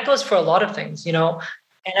 And that goes for a lot of things, And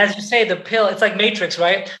as you say, the pill, it's like Matrix,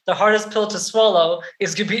 right? The hardest pill to swallow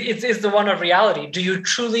is the one of reality. Do you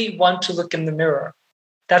truly want to look in the mirror?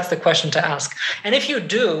 That's the question to ask. And if you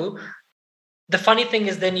do, the funny thing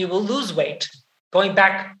is then you will lose weight. Going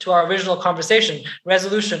back to our original conversation,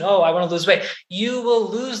 resolution, I want to lose weight. You will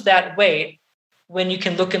lose that weight when you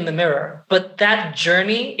can look in the mirror. But that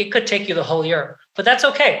journey, it could take you the whole year. But that's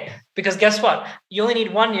okay, because guess what? You only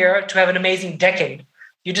need 1 year to have an amazing decade.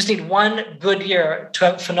 You just need 1 good year to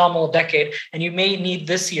have a phenomenal decade. And you may need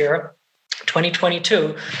this year,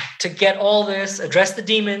 2022, to get all this, address the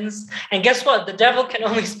demons. And guess what? The devil can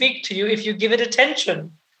only speak to you if you give it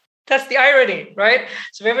attention. That's the irony, right?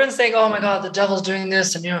 So everyone's saying, oh my God, the devil's doing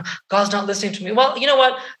this and, God's not listening to me. Well, you know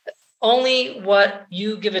what? Only what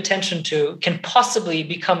you give attention to can possibly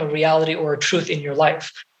become a reality or a truth in your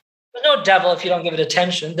life. There's no devil if you don't give it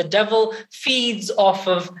attention. The devil feeds off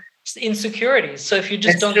of insecurities. So if you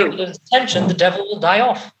just don't give it attention, the devil will die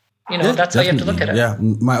off. That's how you have to look at it. Yeah.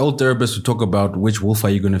 My old therapist would talk about which wolf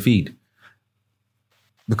are you going to feed?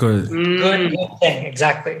 Because good thing,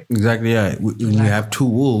 exactly. Yeah. When you have 2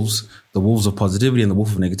 wolves, the wolves of positivity and the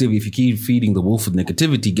wolf of negativity, if you keep feeding the wolf of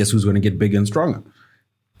negativity, guess who's going to get bigger and stronger?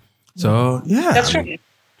 So, yeah. That's true. Okay.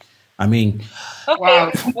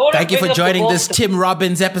 Wow. Thank you for joining this Tim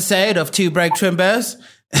Robbins episode of Two Broke Trimbos.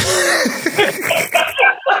 I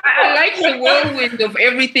like the whirlwind of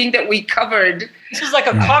everything that we covered. This was like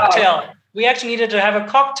a cocktail. We actually needed to have a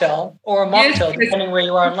cocktail or a mocktail, depending where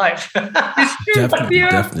you are in life. It's true.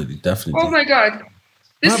 Definitely. Oh my God.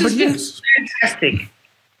 This is fantastic.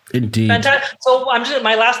 Indeed. Fantastic. So I'm just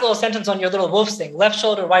my last little sentence on your little wolves thing. Left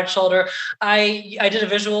shoulder, right shoulder. I did a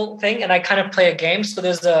visual thing and I kind of play a game. So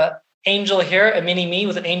there's a angel here, a mini me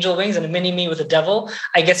with an angel wings, and a mini me with a devil.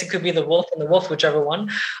 I guess it could be the wolf and the wolf, whichever one.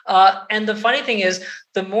 And the funny thing is,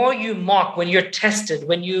 the more you mock when you're tested,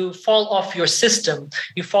 when you fall off your system,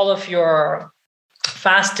 you fall off your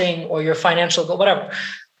fasting or your financial goal, whatever.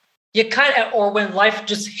 You kind of, or when life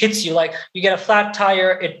just hits you, like you get a flat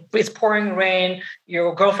tire, it's pouring rain,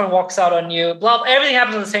 your girlfriend walks out on you, blah, everything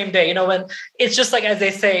happens on the same day. You know, when it's just like, as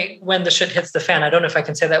they say, when the shit hits the fan. I don't know if I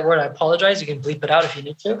can say that word. I apologize. You can bleep it out if you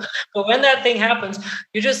need to. But when that thing happens,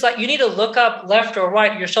 you're just like, you need to look up left or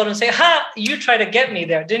right your shoulder and say, ha, you tried to get me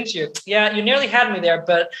there, didn't you? Yeah, you nearly had me there,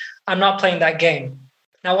 but I'm not playing that game.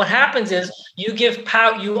 Now, what happens is you give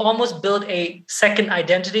power, you almost build a second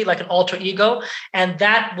identity, like an alter ego, and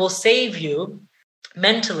that will save you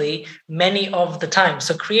mentally many of the time.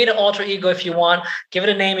 So create an alter ego if you want, give it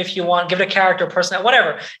a name if you want, give it a character, person,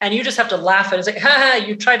 whatever. And you just have to laugh at it and say, ha,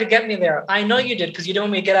 you tried to get me there. I know you did because you didn't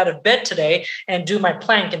want me to get out of bed today and do my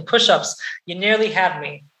plank and push-ups. You nearly had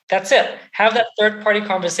me. That's it. Have that third party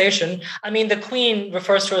conversation. I mean, the queen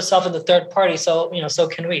refers to herself in the third party, so so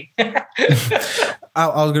can we. I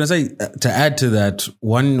was going to say, to add to that,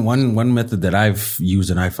 one method that I've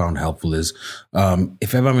used and I found helpful is,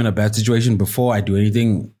 if ever I'm in a bad situation, before I do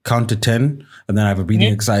anything, count to 10, and then I have a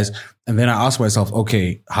breathing exercise, and then I ask myself,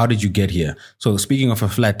 okay, how did you get here? So speaking of a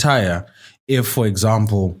flat tire, if, for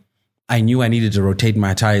example, I knew I needed to rotate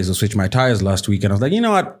my tires or switch my tires last week, and I was like, you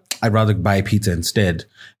know what? I'd rather buy pizza instead.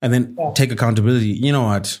 And then take accountability. You know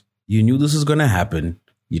what? You knew this was going to happen.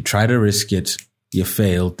 You try to risk it. You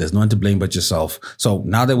failed. There's no one to blame but yourself. So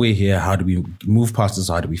now that we're here, how do we move past this?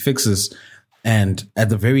 How do we fix this? And at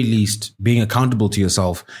the very least, being accountable to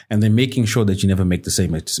yourself and then making sure that you never make the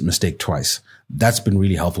same mistake twice. That's been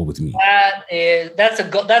really helpful with me. That's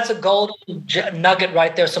a golden nugget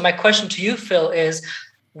right there. So my question to you, Phil, is,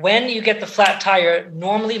 when you get the flat tire,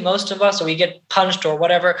 normally most of us, or we get punched or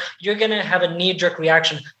whatever, you're going to have a knee-jerk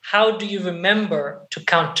reaction. How do you remember to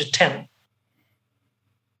count to 10?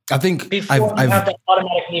 I think before you have that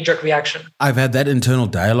automatic knee-jerk reaction. I've had that internal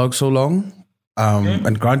dialogue so long,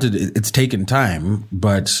 and granted, it's taken time,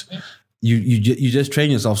 but you just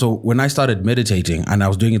train yourself. So when I started meditating, and I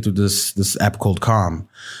was doing it through this app called Calm.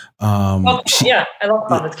 I love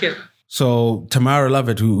Calm. It's cute. So Tamara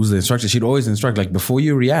Lovett, who's the instructor, she'd always instruct, like, before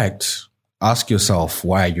you react, ask yourself,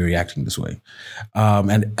 why are you reacting this way?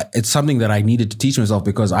 And it's something that I needed to teach myself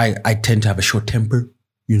because I tend to have a short temper,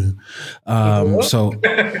 So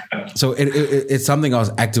it's something I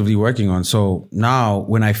was actively working on. So now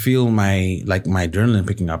when I feel my adrenaline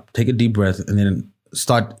picking up, take a deep breath and then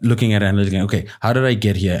start looking at it and looking, okay, how did I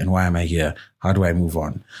get here and why am I here? How do I move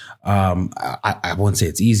on? I won't say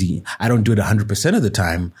it's easy. I don't do it 100% of the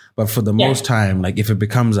time, but for the most time, like if it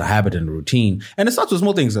becomes a habit and a routine, and it starts with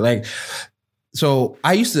small things like, so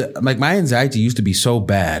I used to, like, my anxiety used to be so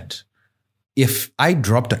bad. If I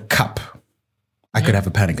dropped a cup, I could have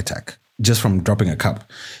a panic attack just from dropping a cup.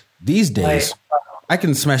 These days, I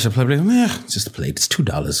can smash a plate. It's just a plate. It's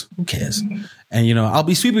 $2. Who cares? And, I'll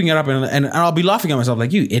be sweeping it up and I'll be laughing at myself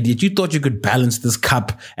like, you idiot, you thought you could balance this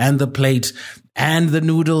cup and the plate and the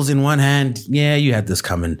noodles in one hand. Yeah, you had this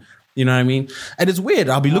coming. You know what I mean? And it's weird.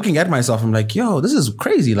 I'll be looking at myself. I'm like, yo, this is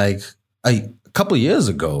crazy. Like a couple of years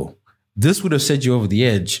ago, this would have set you over the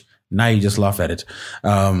edge. Now you just laugh at it.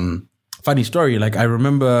 Funny story. Like I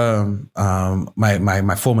remember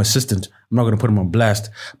my former assistant, I'm not going to put him on blast,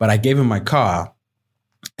 but I gave him my car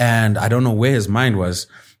and I don't know where his mind was.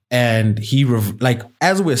 And he,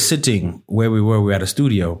 as we're sitting where we were at a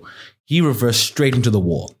studio, he reversed straight into the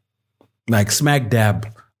wall, like smack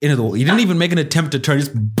dab into the wall. He didn't even make an attempt to turn,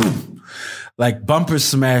 just boom, like bumpers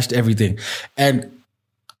smashed, everything. And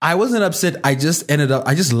I wasn't upset. I just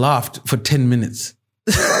laughed for 10 minutes.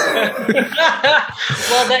 Well,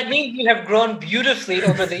 that means you have grown beautifully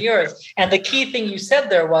over the years. And the key thing you said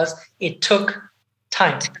there was it took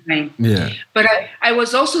time. Yeah. But I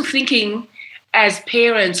was also thinking, as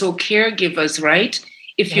parents or caregivers, right?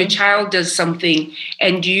 If your child does something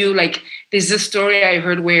and there's this story I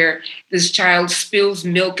heard where this child spills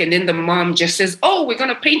milk and then the mom just says, oh, we're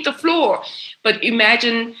going to paint the floor. But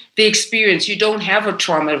imagine the experience. You don't have a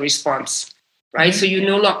trauma response, right? So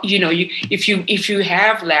if you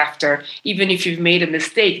have laughter, even if you've made a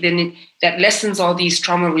mistake, then that lessens all these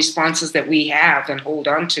trauma responses that we have and hold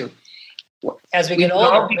on to. As we get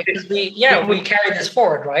older, because we carry this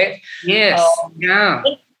forward, right? Yes.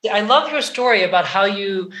 I love your story about how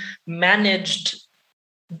you managed,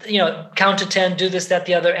 count to 10, do this, that,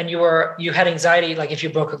 the other, and you had anxiety, like if you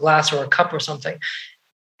broke a glass or a cup or something.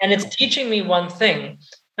 And it's teaching me one thing.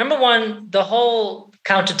 number one, the whole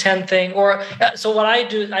count to 10 thing, so what I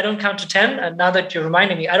do, I don't count to 10. And now that you're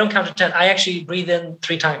reminding me, I don't count to 10. I actually breathe in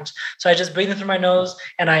 3 times. So I just breathe in through my nose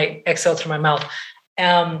and I exhale through my mouth.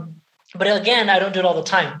 But again, I don't do it all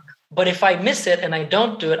the time. But if I miss it and I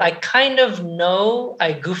don't do it, I kind of know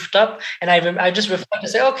I goofed up, and I just reflect and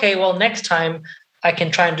say, okay, well, next time I can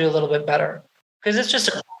try and do a little bit better. Because it's just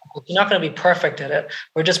you're not going to be perfect at it.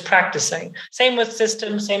 We're just practicing. Same with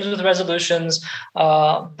systems, same with resolutions,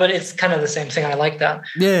 but it's kind of the same thing. I like that.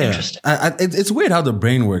 Yeah, interesting. It's weird how the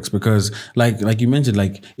brain works, because like you mentioned,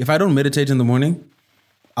 like if I don't meditate in the morning,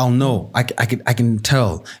 I'll know. I can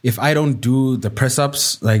tell if I don't do the press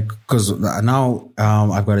ups, like, because now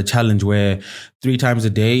I've got a challenge where 3 times a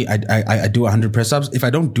day I do 100 press ups. If I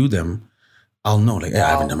don't do them, I'll know. Like, I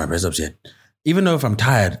haven't done my press ups yet. Even though if I'm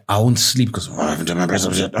tired, I won't sleep because I haven't done my press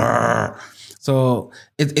ups yet. So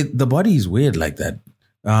the body is weird like that.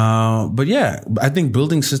 But yeah, I think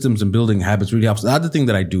building systems and building habits really helps. The other thing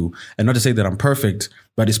that I do, and not to say that I'm perfect,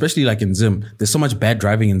 but especially like in Zim, there's so much bad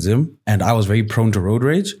driving in Zim, and I was very prone to road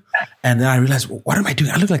rage. And then I realized, what am I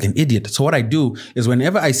doing? I look like an idiot. So what I do is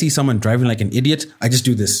whenever I see someone driving like an idiot, I just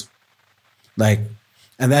do this.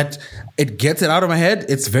 And that it gets it out of my head.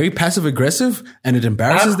 It's very passive aggressive and it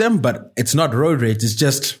embarrasses them, but it's not road rage. It's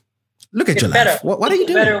just, look at your life. What are you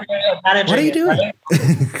doing? What are you doing? Right?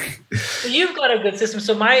 So you've got a good system.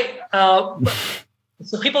 So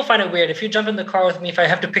so people find it weird. If you jump in the car with me, if I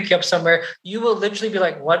have to pick you up somewhere, you will literally be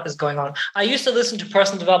like, what is going on? I used to listen to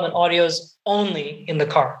personal development audios only in the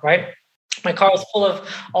car, right? My car was full of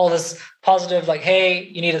all this positive, like, hey,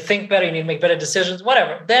 you need to think better, you need to make better decisions,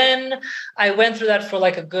 whatever. Then I went through that for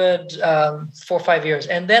like a good 4 or 5 years.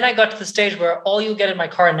 And then I got to the stage where all you get in my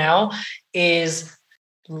car now is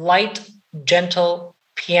light, gentle,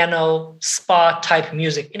 piano, spa type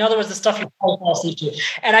music. In other words, the stuff you fall asleep to.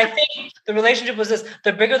 And I think the relationship was this: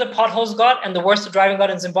 the bigger the potholes got and the worse the driving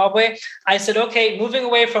got in Zimbabwe, I said, okay, moving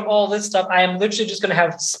away from all this stuff, I am literally just going to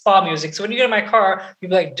have spa music. So when you get in my car, you'll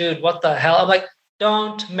be like, dude, what the hell? I'm like,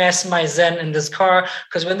 don't mess my Zen in this car,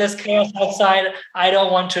 because when there's chaos outside, I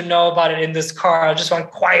don't want to know about it in this car. I just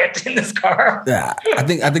want quiet in this car. Yeah, I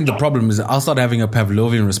think the problem is I'll start having a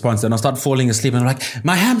Pavlovian response, and I'll start falling asleep, and I'm like,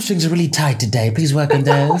 my hamstrings are really tight today. Please work on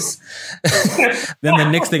those. Then the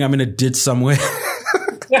next thing, I'm in a ditch somewhere.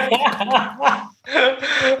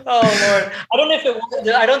 Oh Lord!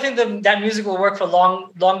 I don't think that music will work for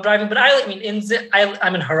long driving. But I'm in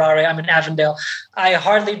Harare. I'm in Avondale. I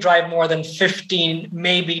hardly drive more than 15,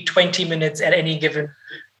 maybe 20 minutes at any given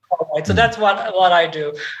point. So that's what I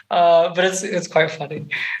do. But it's quite funny.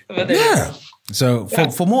 But yeah. So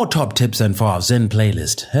for more top tips and for our Zen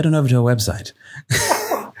playlist, head on over to our website.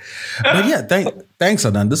 But yeah, thanks,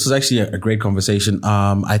 Adnan. This was actually a great conversation.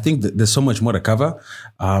 I think that there's so much more to cover.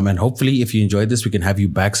 And hopefully if you enjoyed this, we can have you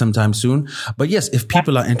back sometime soon. But yes, if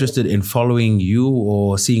people are interested in following you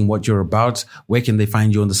or seeing what you're about, where can they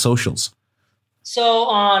find you on the socials? So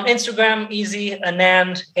on Instagram, easy,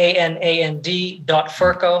 Anand,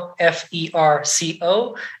 ANAND.Ferko,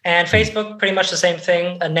 FERCO. And Facebook, pretty much the same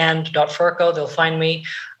thing, Anand.Ferko. They'll find me.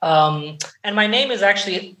 And my name is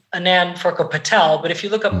actually Anand Ferko Patel, but if you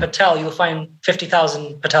look up Patel, you'll find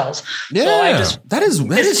 50,000 Patels. Yeah, so that is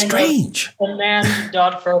strange.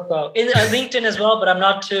 Anand.Ferko. In LinkedIn as well, but I'm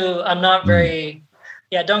not very...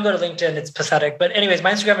 Yeah, don't go to LinkedIn. It's pathetic. But anyways,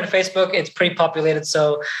 my Instagram and Facebook, it's pretty populated.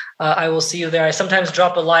 So I will see you there. I sometimes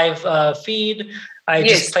drop a live feed.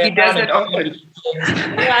 Just play around. Does it often.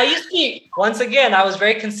 Yeah, I used to be, once again, I was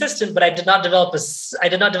very consistent, but I did not develop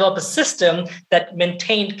a system that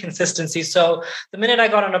maintained consistency. So the minute I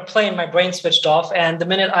got on a plane, my brain switched off. And the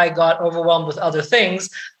minute I got overwhelmed with other things,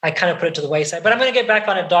 I kind of put it to the wayside. But I'm going to get back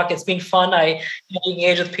on it, Doc. It's been fun. I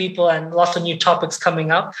engage with people and lots of new topics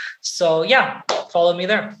coming up. So yeah, follow me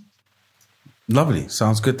there. Lovely.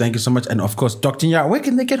 Sounds good. Thank you so much. And of course, Dr. Nyar, where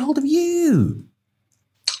can they get hold of you?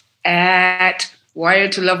 At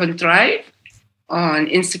Wired to Love and Thrive on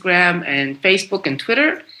Instagram and Facebook and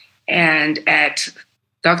Twitter, and at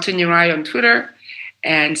Dr. Nyarai on Twitter,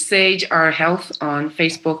 and Sage Our Health on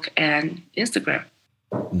Facebook and Instagram.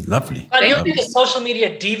 Lovely. But you'll be a social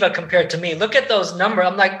media diva compared to me. Look at those numbers.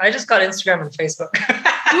 I'm like, I just got Instagram and Facebook.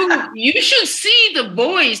 Dude, you should see the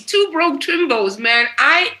boys, 2 broke Trimbos, man.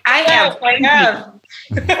 I have.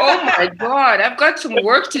 Oh my God, I've got some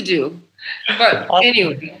work to do. But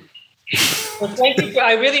anyway. Well, thank you.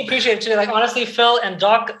 I really appreciate it today. Like, honestly, Phil and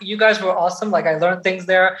Doc, you guys were awesome. Like, I learned things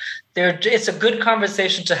there. It's a good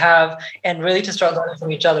conversation to have and really to start learning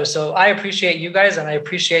from each other. So I appreciate you guys, and I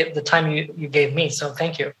appreciate the time you gave me. So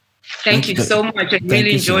thank you. Thank you so much. I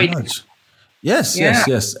really enjoyed it. Yes,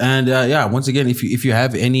 yes. And once again, if you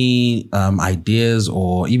have any ideas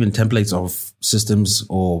or even templates of systems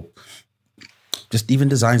or just even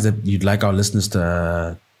designs that you'd like our listeners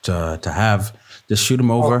to have, just shoot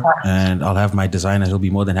them over, and I'll have my designer. He'll be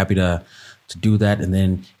more than happy to do that. And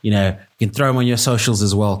then you can throw them on your socials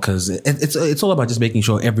as well, because it's all about just making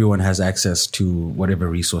sure everyone has access to whatever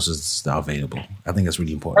resources are available. I think that's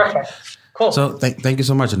really important. Perfect. Cool. So thank you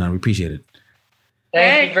so much, Anand. We appreciate it.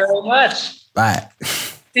 Thank you very much. Bye.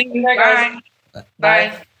 See you. Bye, guys.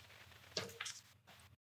 Bye.